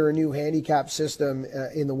working under a new handicap system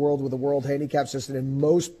in the world with the World Handicap System, and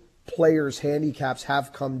most players' handicaps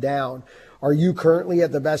have come down. Are you currently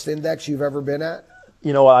at the best index you've ever been at?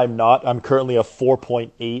 I'm not. I'm currently a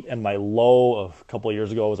 4.8, and my low of a couple of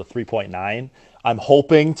years ago was a 3.9. I'm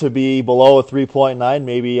hoping to be below a 3.9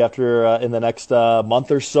 maybe after in the next month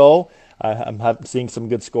or so. I'm seeing some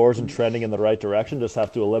good scores and trending in the right direction. Just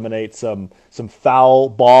have to eliminate some foul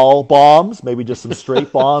ball bombs, maybe just some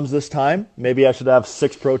straight bombs this time. Maybe I should have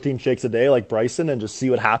 6 protein shakes a day like Bryson and just see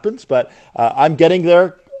what happens. But I'm getting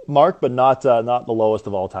there, Mark, but not the lowest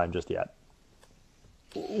of all time just yet.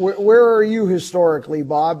 Where are you historically,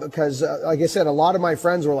 Bob? Because, like I said, a lot of my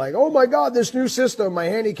friends were like, "Oh my God, this new system, my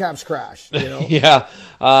handicaps crashed." Yeah,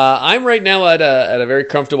 I'm right now at a very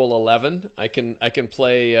comfortable 11. I can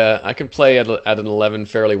play at an 11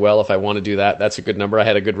 fairly well if I want to do that. That's a good number. I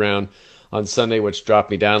had a good round on Sunday, which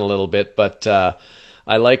dropped me down a little bit, but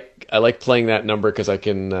I like playing that number because I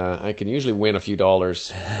can usually win a few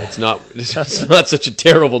dollars. It's not such a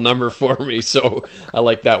terrible number for me, so I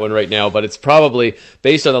like that one right now. But it's probably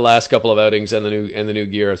based on the last couple of outings and the new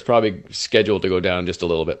gear. It's probably scheduled to go down just a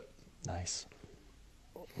little bit. Nice.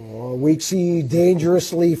 Weeksy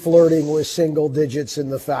dangerously flirting with single digits in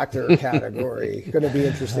the factor category. Going to be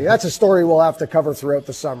interesting. That's a story we'll have to cover throughout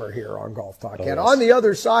the summer here on Golf Talk Canada. Yes. On the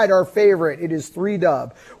other side, our favorite, it is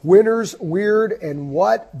 3-Dub. Winners, weird, and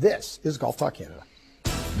what? This is Golf Talk Canada.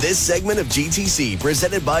 This segment of GTC,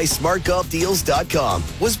 presented by SmartGolfDeals.com,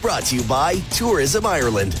 was brought to you by Tourism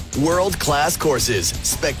Ireland. World-class courses,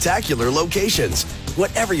 spectacular locations.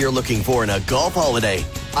 Whatever you're looking for in a golf holiday,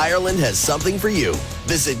 Ireland has something for you.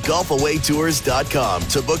 Visit GolfAwayTours.com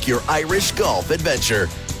to book your Irish golf adventure.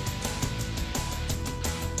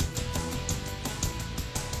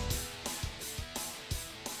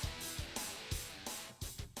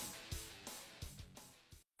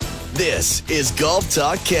 This is Golf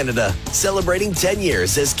Talk Canada, celebrating 10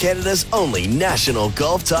 years as Canada's only national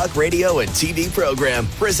golf talk radio and TV program,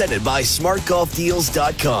 presented by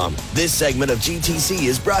SmartGolfDeals.com. This segment of GTC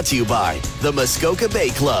is brought to you by the Muskoka Bay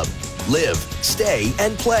Club. Live, stay,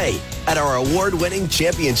 and play at our award-winning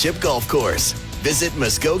championship golf course. Visit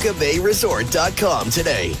MuskokaBayResort.com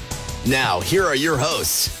today. Now, here are your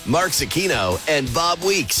hosts, Mark Zecchino and Bob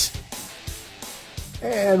Weeks.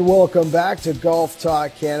 And welcome back to Golf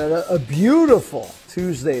Talk Canada. A beautiful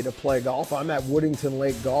Tuesday to play golf. I'm at Woodington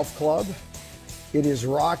Lake Golf Club. It is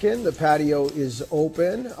rocking. The patio is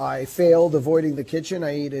open. I failed avoiding the kitchen. I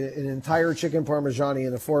ate an entire chicken parmigiani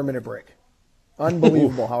in a 4-minute break.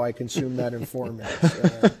 Unbelievable how I consumed that in 4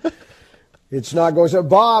 minutes. It's not going so.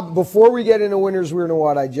 Bob, before we get into Winners Weird and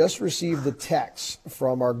What, I just received a text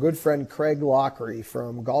from our good friend Craig Lockery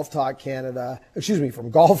from Golf Talk Canada,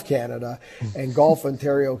 from Golf Canada and Golf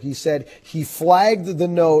Ontario. He said he flagged the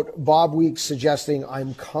note, Bob Weeks suggesting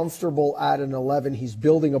I'm comfortable at an 11. He's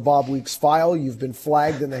building a Bob Weeks file. You've been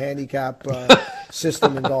flagged in the handicap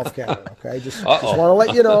system in Golf Canada. Okay, just want to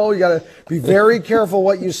let you know, you got to be very careful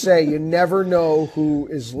what you say. You never know who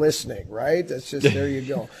is listening, right? That's just, there you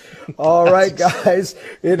go. All right, guys,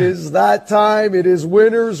 it is that time. It is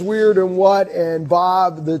Winners, Weird, and What, and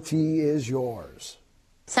Bob, the tee is yours.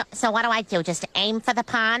 So what do I do? Just aim for the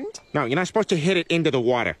pond? No, you're not supposed to hit it into the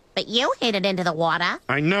water. But you hit it into the water.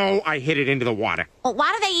 I know I hit it into the water. Well,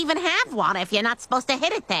 why do they even have water if you're not supposed to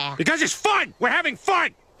hit it there? Because it's fun! We're having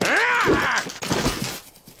fun! Ah!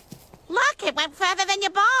 Look, it went further than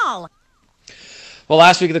your ball. Well,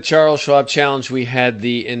 last week at the Charles Schwab Challenge, we had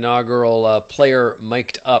the inaugural player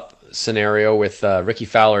mic'd up scenario with Ricky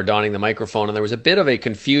Fowler donning the microphone, and there was a bit of a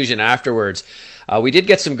confusion afterwards. We did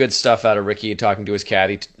get some good stuff out of Ricky talking to his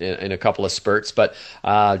caddy in a couple of spurts, but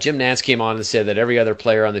Jim Nantz came on and said that every other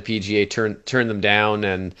player on the PGA turned them down,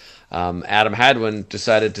 and Adam Hadwin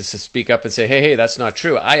decided to speak up and say, hey, that's not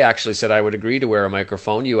true. I actually said I would agree to wear a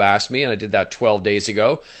microphone. You asked me, and I did that 12 days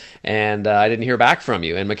ago, and I didn't hear back from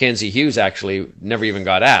you. And Mackenzie Hughes actually never even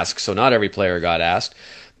got asked, so not every player got asked.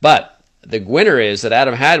 But the winner is that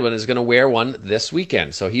Adam Hadwin is going to wear one this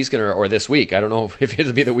weekend. So he's going to, or this week. I don't know if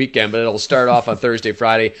it'll be the weekend, but it'll start off on Thursday,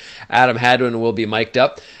 Friday. Adam Hadwin will be mic'd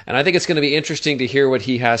up. And I think it's going to be interesting to hear what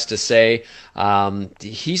he has to say.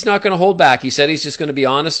 He's not going to hold back. He said he's just going to be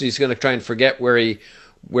honest. He's going to try and forget where he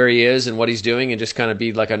is and what he's doing and just kind of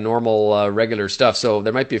be like a normal, regular stuff. So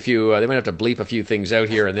there might be a few, they might have to bleep a few things out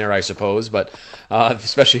here and there, I suppose, but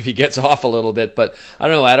especially if he gets off a little bit. But I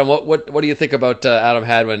don't know, Adam, what do you think about Adam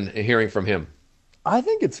Hadwin, hearing from him? I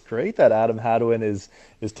think it's great that Adam Hadwin is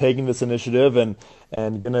taking this initiative and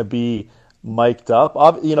going to be mic'd up.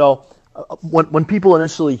 You know, when people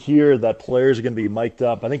initially hear that players are going to be mic'd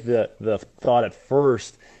up, I think the thought at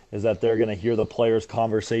first is that they're going to hear the players'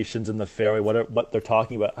 conversations in the fairway, what they're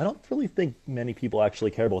talking about. I don't really think many people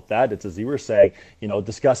actually care about that. It's, as you were saying,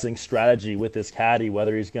 discussing strategy with his caddy,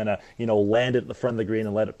 whether he's going to, land it at the front of the green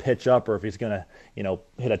and let it pitch up, or if he's going to,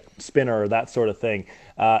 hit a spinner or that sort of thing.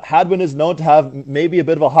 Hadwin is known to have maybe a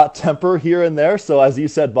bit of a hot temper here and there. So as you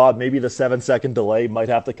said, Bob, maybe the 7-second delay might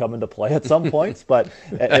have to come into play at some points, but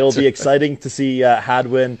it'll be exciting to see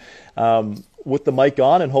Hadwin with the mic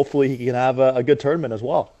on, and hopefully he can have a good tournament as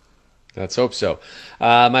well. Let's hope so.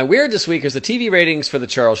 My weird this week is the TV ratings for the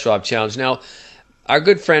Charles Schwab Challenge. Now, our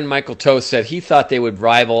good friend Michael Toth said he thought they would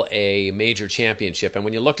rival a major championship. And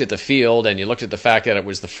when you looked at the field and you looked at the fact that it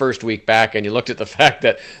was the first week back and you looked at the fact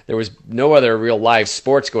that there was no other real live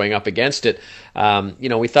sports going up against it,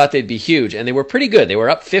 we thought they'd be huge. And they were pretty good. They were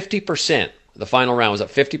up 50%. The final round was up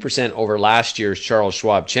 50% over last year's Charles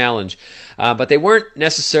Schwab Challenge. But they weren't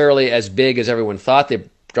necessarily as big as everyone thought. They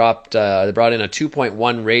brought in a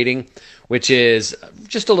 2.1 rating, which is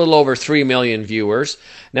just a little over 3 million viewers.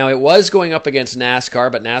 Now, it was going up against NASCAR,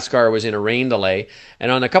 but NASCAR was in a rain delay. And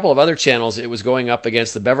on a couple of other channels, it was going up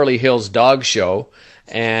against the Beverly Hills Dog Show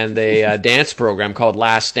and a dance program called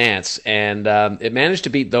Last Dance. And it managed to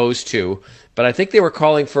beat those two. But I think they were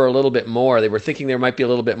calling for a little bit more. They were thinking there might be a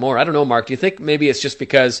little bit more. I don't know, Mark. Do you think maybe it's just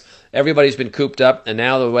because everybody's been cooped up and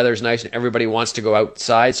now the weather's nice and everybody wants to go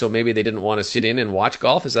outside, so maybe they didn't want to sit in and watch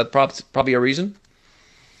golf? Is that probably a reason?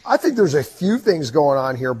 I think there's a few things going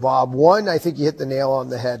on here, Bob. One, I think you hit the nail on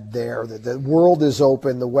the head there. The world is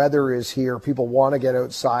open. The weather is here. People want to get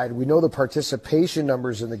outside. We know the participation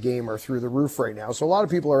numbers in the game are through the roof right now. So a lot of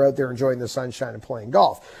people are out there enjoying the sunshine and playing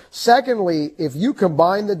golf. Secondly, if you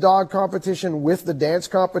combine the dog competition with the dance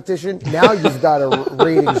competition, now you've got a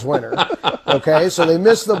ratings winner. Okay, so they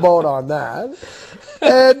missed the boat on that.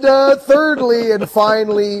 And thirdly and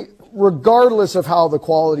finally, regardless of how the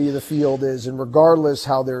quality of the field is and regardless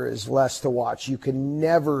how there is less to watch, you can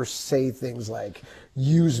never say things like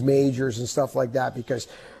use majors and stuff like that, because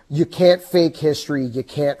you can't fake history. You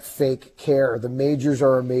can't fake care. The majors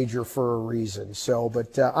are a major for a reason. So,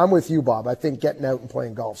 but I'm with you, Bob. I think getting out and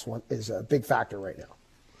playing golf is a big factor right now.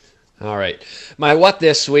 All right. My what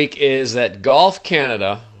this week is that Golf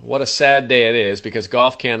Canada, what a sad day it is, because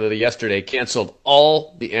Golf Canada yesterday canceled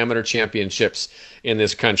all the amateur championships in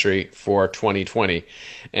this country for 2020.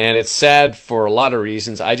 And it's sad for a lot of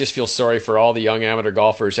reasons. I just feel sorry for all the young amateur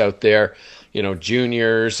golfers out there, you know,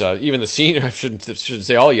 juniors, even the senior, I shouldn't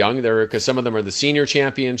say all young, there because some of them are the senior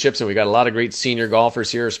championships, and we got a lot of great senior golfers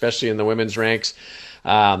here, especially in the women's ranks.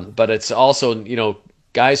 But it's also, you know,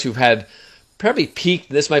 guys who've had probably peaked.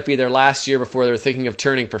 This might be their last year before they're thinking of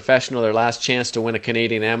turning professional, their last chance to win a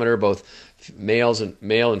Canadian Amateur, both male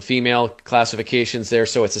and female classifications there.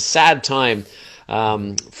 So it's a sad time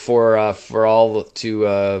for all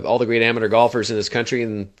the great amateur golfers in this country,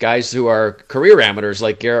 and guys who are career amateurs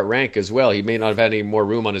like Garrett Rank as well. He may not have had any more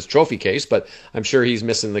room on his trophy case, but I'm sure he's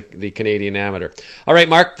missing the Canadian Amateur. All right,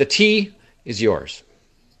 Mark, the tee is yours.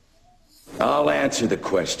 I'll answer the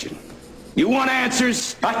question. You want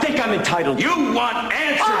answers? I think I'm entitled. You want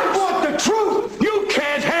answers? I want the truth! You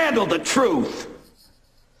can't handle the truth!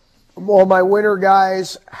 Well, my winner,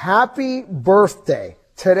 guys, happy birthday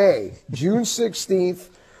today, June 16th,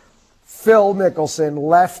 Phil Mickelson,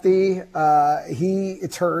 lefty. He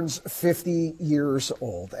turns 50 years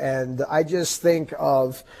old. And I just think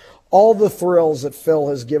of all the thrills that Phil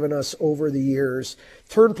has given us over the years.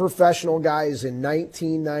 Turned professional, guys, in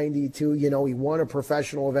 1992. You know, he won a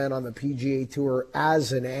professional event on the PGA Tour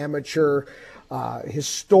as an amateur.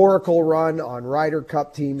 Historical run on Ryder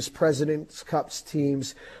Cup teams, President's Cup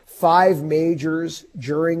teams, 5 majors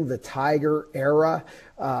during the Tiger era.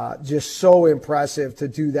 Just so impressive to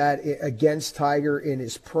do that against Tiger in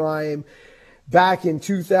his prime. Back in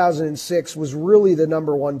 2006, was really the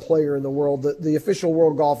number 1 player in the world. The official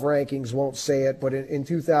world golf rankings won't say it, but in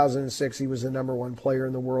 2006, he was the number 1 player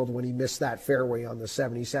in the world when he missed that fairway on the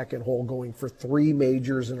 72nd hole, going for 3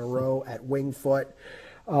 majors in a row at Winged Foot.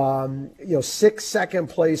 6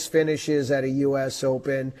 second-place finishes at a U.S.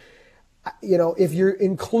 Open. You know, if you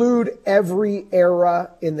include every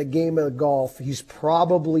era in the game of golf, he's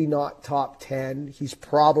probably not top 10. He's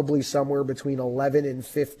probably somewhere between 11 and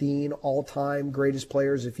 15 all-time greatest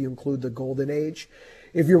players if you include the Golden Age.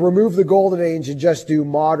 If you remove the Golden Age and just do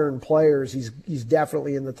modern players, he's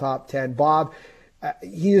definitely in the top 10. Bob,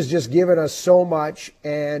 he has just given us so much.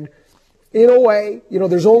 And in a way, you know,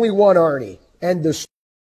 there's only one Arnie. And the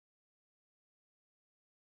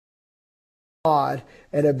odd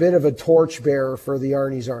and a bit of a torchbearer for the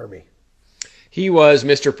Arnie's Army. He was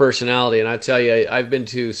Mr. Personality, and I tell you, I've been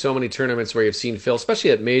to so many tournaments where you've seen Phil,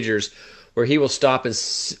 especially at majors, where he will stop and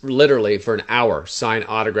literally for an hour sign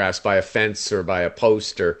autographs by a fence or by a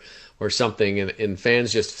post or something, and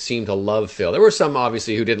fans just seem to love Phil. There were some,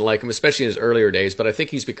 obviously, who didn't like him, especially in his earlier days, but I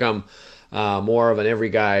think he's become more of an every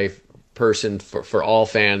guy person for all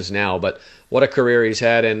fans now. But what a career he's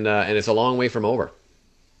had, and it's a long way from over.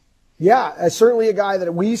 Yeah, certainly a guy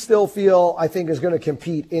that we still feel, I think, is going to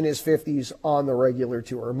compete in his 50s on the regular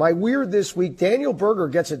tour. My weird this week, Daniel Berger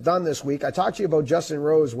gets it done this week. I talked to you about Justin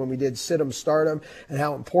Rose when we did Sit 'em Stardom and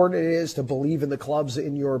how important it is to believe in the clubs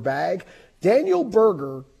in your bag. Daniel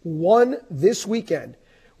Berger won this weekend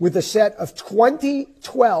with a set of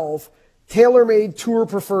 2012 TaylorMade Tour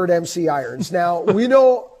Preferred MC irons. Now, we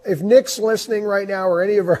know if Nick's listening right now or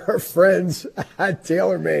any of our friends at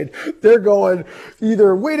TaylorMade, they're going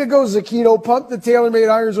either, way to go, Zecchino, pump the TaylorMade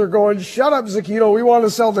irons, or going, shut up, Zecchino, we want to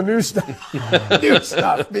sell the new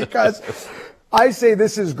stuff. Because I say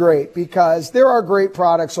this is great because there are great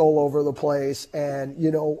products all over the place. And, you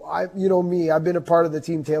know me, I've been a part of the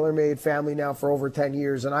Team TaylorMade family now for over 10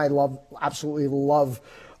 years, and I absolutely love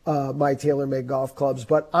my TaylorMade golf clubs.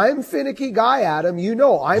 But I'm a finicky guy, Adam. You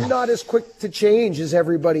know, I'm not as quick to change as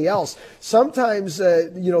everybody else. Sometimes,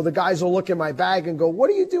 the guys will look in my bag and go, what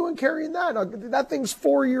are you doing carrying that? That thing's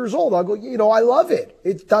 4 years old. I'll go, I love it.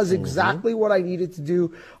 It does exactly what I need it to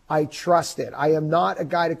do. I trust it. I am not a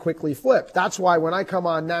guy to quickly flip. That's why when I come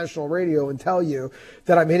on national radio and tell you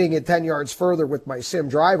that I'm hitting it 10 yards further with my sim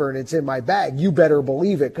driver and it's in my bag, you better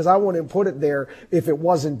believe it, because I wouldn't put it there if it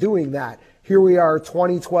wasn't doing that. Here we are,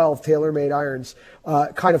 2012 TaylorMade irons.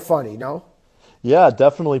 Kind of funny, no? Yeah,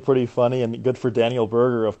 definitely pretty funny and good for Daniel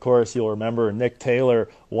Berger. Of course, you'll remember Nick Taylor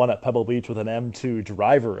won at Pebble Beach with an M2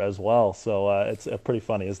 driver as well. So it's pretty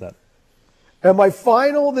funny, isn't it? And my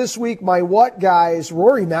final this week, my what, guys,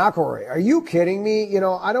 Rory McIlroy. Are you kidding me?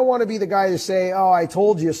 I don't want to be the guy to say, oh, I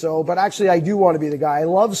told you so, but actually I do want to be the guy. I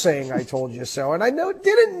love saying I told you so. And I know it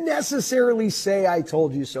didn't necessarily say I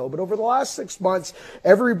told you so, but over the last 6 months,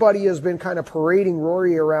 everybody has been kind of parading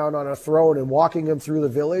Rory around on a throne and walking him through the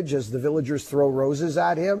village as the villagers throw roses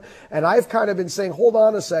at him. And I've kind of been saying, hold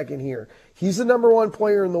on a second here. He's the number 1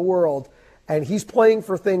 player in the world. And he's playing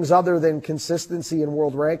for things other than consistency and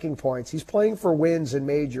world ranking points. He's playing for wins and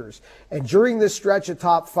majors. And during this stretch of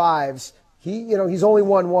top fives, he's only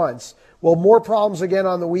won once. Well, more problems again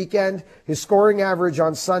on the weekend. His scoring average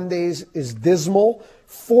on Sundays is dismal.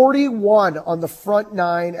 41 on the front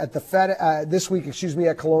nine at the this week,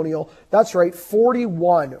 at Colonial. That's right,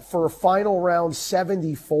 41 for a final round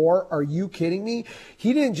 74. Are you kidding me?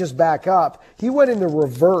 He didn't just back up. He went into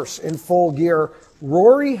reverse in full gear.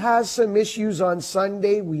 Rory has some issues on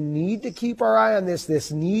Sunday. We need to keep our eye on this.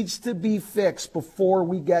 This needs to be fixed before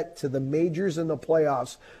we get to the majors and the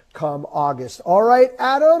playoffs come August. All right,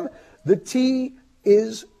 Adam, the tee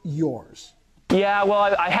is yours. Yeah,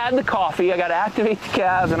 well, I had the coffee. I got to activate the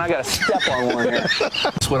calves, and I got to step on one here.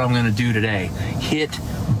 That's what I'm going to do today. Hit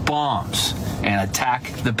bombs and attack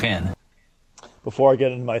the pin. Before I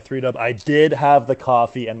get into my 3-dub, I did have the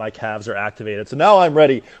coffee and my calves are activated. So now I'm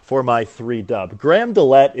ready for my 3-dub. Graham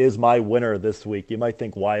Dillette is my winner this week. You might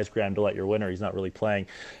think, why is Graham Dillette your winner? He's not really playing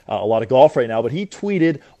a lot of golf right now. But he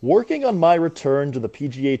tweeted, working on my return to the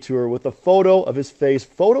PGA Tour with a photo of his face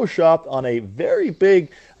photoshopped on a very big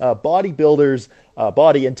bodybuilder's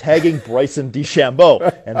body and tagging Bryson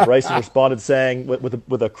DeChambeau. And Bryson responded saying,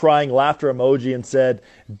 with a crying laughter emoji, and said,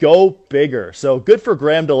 "Go bigger." So good for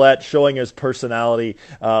Graham Dillette showing his personality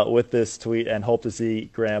with this tweet, and hope to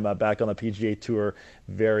see Graham back on the PGA Tour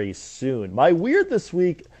very soon. My weird this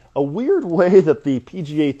week, a weird way that the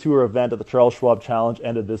PGA Tour event at the Charles Schwab Challenge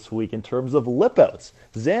ended this week in terms of lip outs.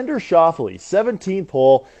 Xander Schauffele, 17th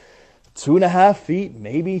hole, 2.5 feet,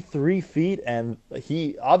 maybe 3 feet, and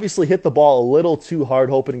he obviously hit the ball a little too hard,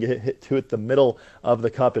 hoping to hit the middle of the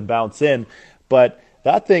cup and bounce in. But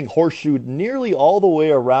that thing horseshoed nearly all the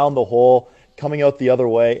way around the hole, coming out the other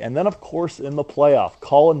way. And then, of course, in the playoff,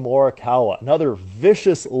 Colin Morikawa, another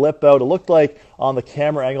vicious lip out. It looked like on the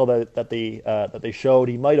camera angle that they showed,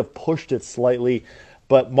 he might have pushed it slightly.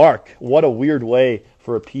 But Mark, what a weird way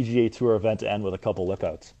for a PGA Tour event to end with a couple lip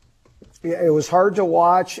outs. Yeah, it was hard to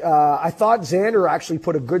watch. I thought Xander actually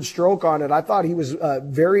put a good stroke on it. I thought he was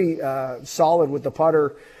very solid with the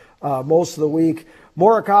putter most of the week.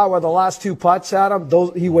 Morikawa, the last two putts at him,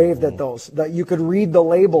 he waved at those. That you could read the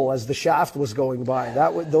label as the shaft was going by.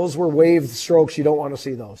 Those were waved strokes. You don't want to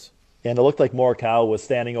see those. And it looked like Morikawa was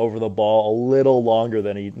standing over the ball a little longer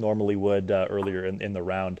than he normally would earlier in the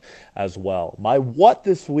round as well. My what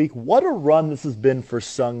this week, what a run this has been for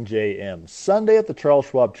Sungjae Im. Sunday at the Charles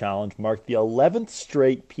Schwab Challenge marked the 11th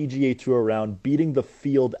straight PGA Tour round, beating the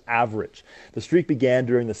field average. The streak began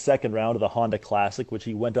during the second round of the Honda Classic, which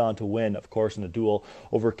he went on to win, of course, in a duel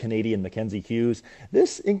over Canadian Mackenzie Hughes.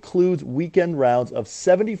 This includes weekend rounds of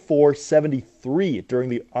 74-73 during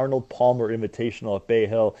the Arnold Palmer Invitational at Bay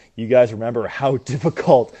Hill. You guys remember how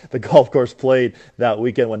difficult the golf course played that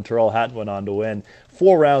weekend when Tyrrell Hatton went on to win.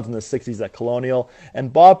 4 rounds in the 60s at Colonial.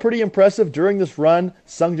 And Bob, pretty impressive. During this run,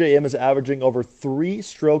 Sungjae Im is averaging over 3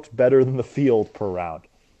 strokes better than the field per round.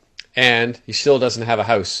 And he still doesn't have a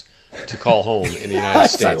house to call home in the United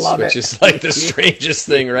States, which is like the strangest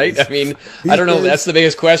thing, right? I mean, I don't know. That's the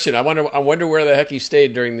biggest question. I wonder where the heck he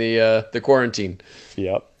stayed during the quarantine.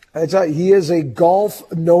 Yep. He is a golf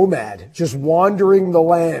nomad, just wandering the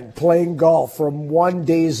land, playing golf from one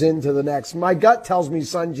days in to the next. My gut tells me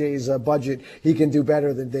Sungjae's budget, he can do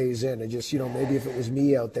better than days in. And just, maybe if it was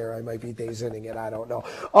me out there, I might be days inning it. I don't know.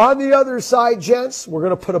 On the other side, gents, we're going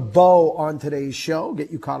to put a bow on today's show,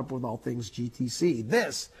 get you caught up with all things GTC.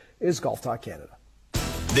 This is Golf Talk Canada.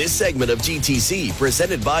 This segment of GTC,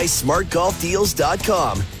 presented by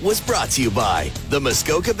SmartGolfDeals.com, was brought to you by the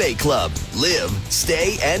Muskoka Bay Club. Live,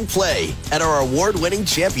 stay, and play at our award-winning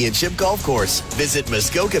championship golf course. Visit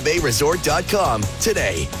MuskokaBayResort.com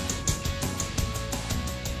today.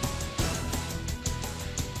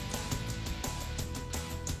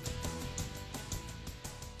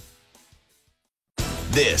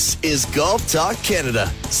 This is Golf Talk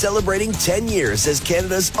Canada, celebrating 10 years as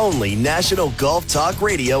Canada's only national golf talk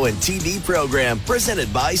radio and TV program,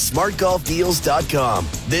 presented by SmartGolfDeals.com.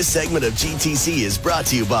 This segment of GTC is brought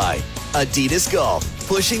to you by Adidas Golf,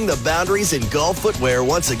 pushing the boundaries in golf footwear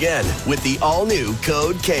once again with the all-new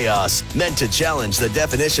Code Chaos, meant to challenge the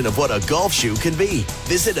definition of what a golf shoe can be.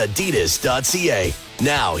 Visit adidas.ca.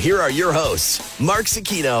 Now, here are your hosts, Mark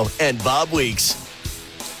Cicchino and Bob Weeks.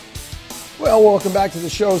 Well, welcome back to the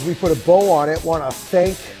show. As we put a bow on it, want to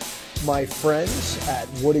thank my friends at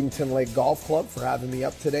Woodington Lake Golf Club for having me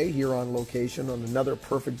up today here on location on another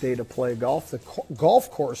perfect day to play golf. The golf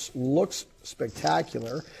course looks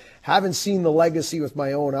spectacular. Haven't seen the Legacy with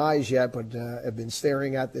my own eyes yet, but I've been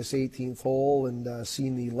staring at this 18th hole and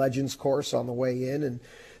seen the Legends course on the way in, and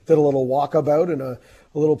did a little walkabout and a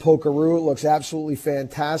little pokeroo. It looks absolutely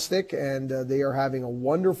fantastic, and they are having a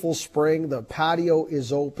wonderful spring. The patio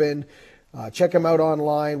is open. Check them out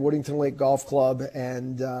online, Woodington Lake Golf Club,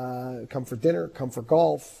 and come for dinner, come for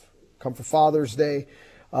golf, come for Father's Day.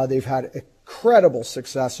 They've had incredible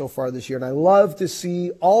success so far this year, and I love to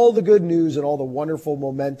see all the good news and all the wonderful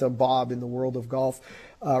momentum, Bob, in the world of golf.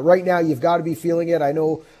 Right now, you've got to be feeling it.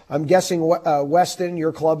 I'm guessing Weston,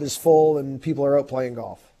 your club is full, and people are out playing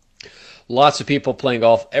golf. Lots of people playing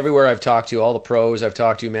golf everywhere I've talked to, all the pros I've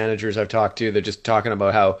talked to, managers I've talked to, they're just talking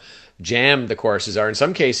about how jammed the courses are. In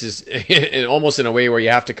some cases, almost in a way where you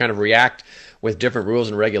have to kind of react with different rules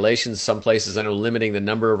and regulations. Some places, I know, limiting the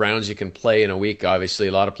number of rounds you can play in a week. Obviously,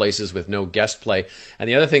 a lot of places with no guest play. And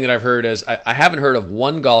the other thing that I've heard is I haven't heard of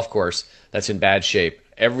one golf course that's in bad shape.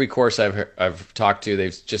 Every course I've talked to,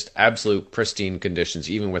 they've just absolute pristine conditions,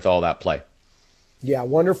 even with all that play. Yeah,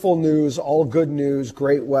 wonderful news, all good news,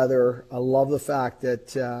 great weather. I love the fact that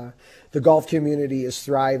the golf community is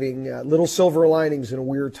thriving. Little silver linings in a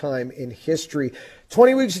weird time in history.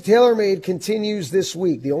 20 Weeks of TaylorMade continues this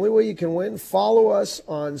week. The only way you can win, follow us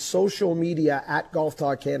on social media at Golf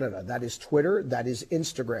Talk Canada. That is Twitter, that is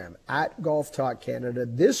Instagram, at Golf Talk Canada.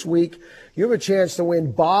 This week, you have a chance to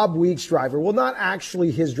win Bob Weeks' driver. Well, not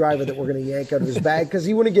actually his driver that we're going to yank out of his bag, because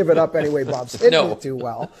he wouldn't give it up anyway. Bob's hitting it too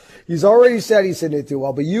well. He's already said he's hitting it too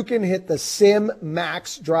well, but you can hit the Sim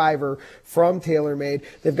Max driver from TaylorMade.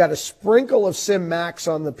 They've got a sprinkle of Sim Max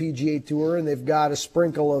on the PGA Tour, and they've got a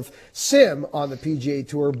sprinkle of Sim on the PGA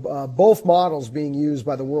Tour, both models being used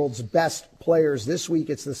by the world's best players. This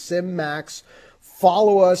week, it's the Sim Max.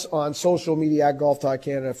 Follow us on social media at Golf Talk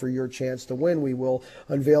Canada for your chance to win. We will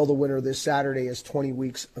unveil the winner this Saturday as 20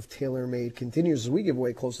 Weeks of TaylorMade continues, as we give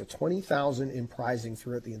away close to $20,000 in prizing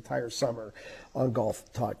throughout the entire summer on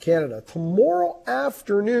Golf Talk Canada. Tomorrow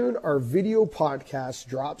afternoon, our video podcast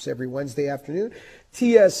drops every Wednesday afternoon.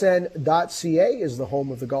 TSN.ca is the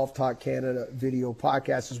home of the Golf Talk Canada video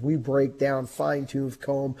podcast as we break down fine-tooth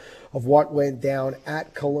comb of what went down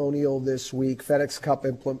at Colonial this week, FedEx Cup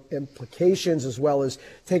implications, as well as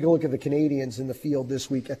take a look at the Canadians in the field this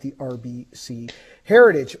week at the RBC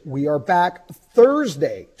Heritage. We are back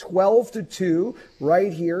Thursday, 12 to 2,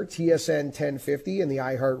 right here, TSN 1050 and the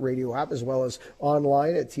iHeartRadio app, as well as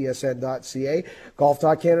online at tsn.ca. Golf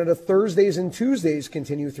Talk Canada Thursdays and Tuesdays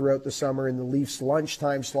continue throughout the summer in the Leafs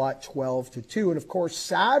lunchtime slot, 12 to 2. And, of course,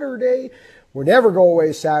 Saturday, we never go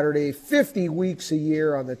away Saturday, 50 weeks a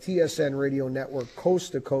year on the TSN Radio Network,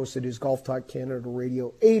 coast to coast. It is Golf Talk Canada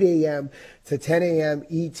Radio, 8 a.m. to 10 a.m.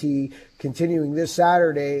 ET, continuing this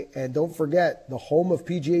Saturday. And don't forget, the home of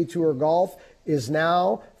PGA Tour golf is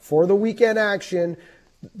now, for the weekend action,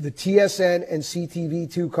 the TSN and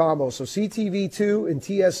CTV2 combo. So CTV2 and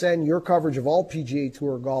TSN, your coverage of all PGA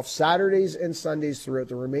Tour golf Saturdays and Sundays throughout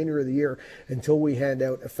the remainder of the year until we hand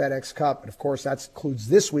out a FedEx Cup. And, of course, that includes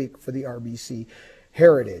this week for the RBC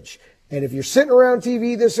Heritage. And if you're sitting around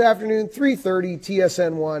TV this afternoon, 3:30,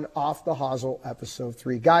 TSN1, Off the Hosel, Episode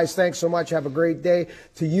 3. Guys, thanks so much. Have a great day.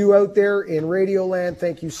 To you out there in Radioland,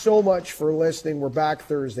 thank you so much for listening. We're back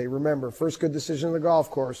Thursday. Remember, first good decision on the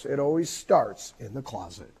golf course, it always starts in the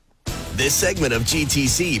closet. This segment of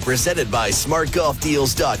GTC, presented by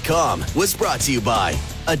SmartGolfDeals.com, was brought to you by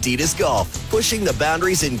Adidas Golf, pushing the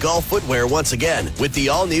boundaries in golf footwear once again with the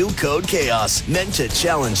all-new Code Chaos, meant to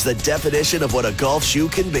challenge the definition of what a golf shoe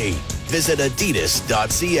can be. Visit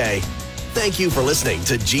Adidas.ca. Thank you for listening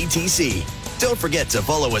to GTC. Don't forget to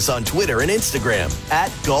follow us on Twitter and Instagram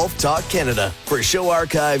at Golf Talk Canada. For show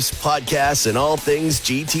archives, podcasts, and all things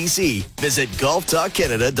GTC, visit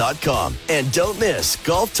golftalkcanada.com. And don't miss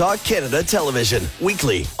Golf Talk Canada Television,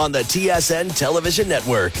 weekly on the TSN Television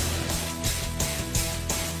Network.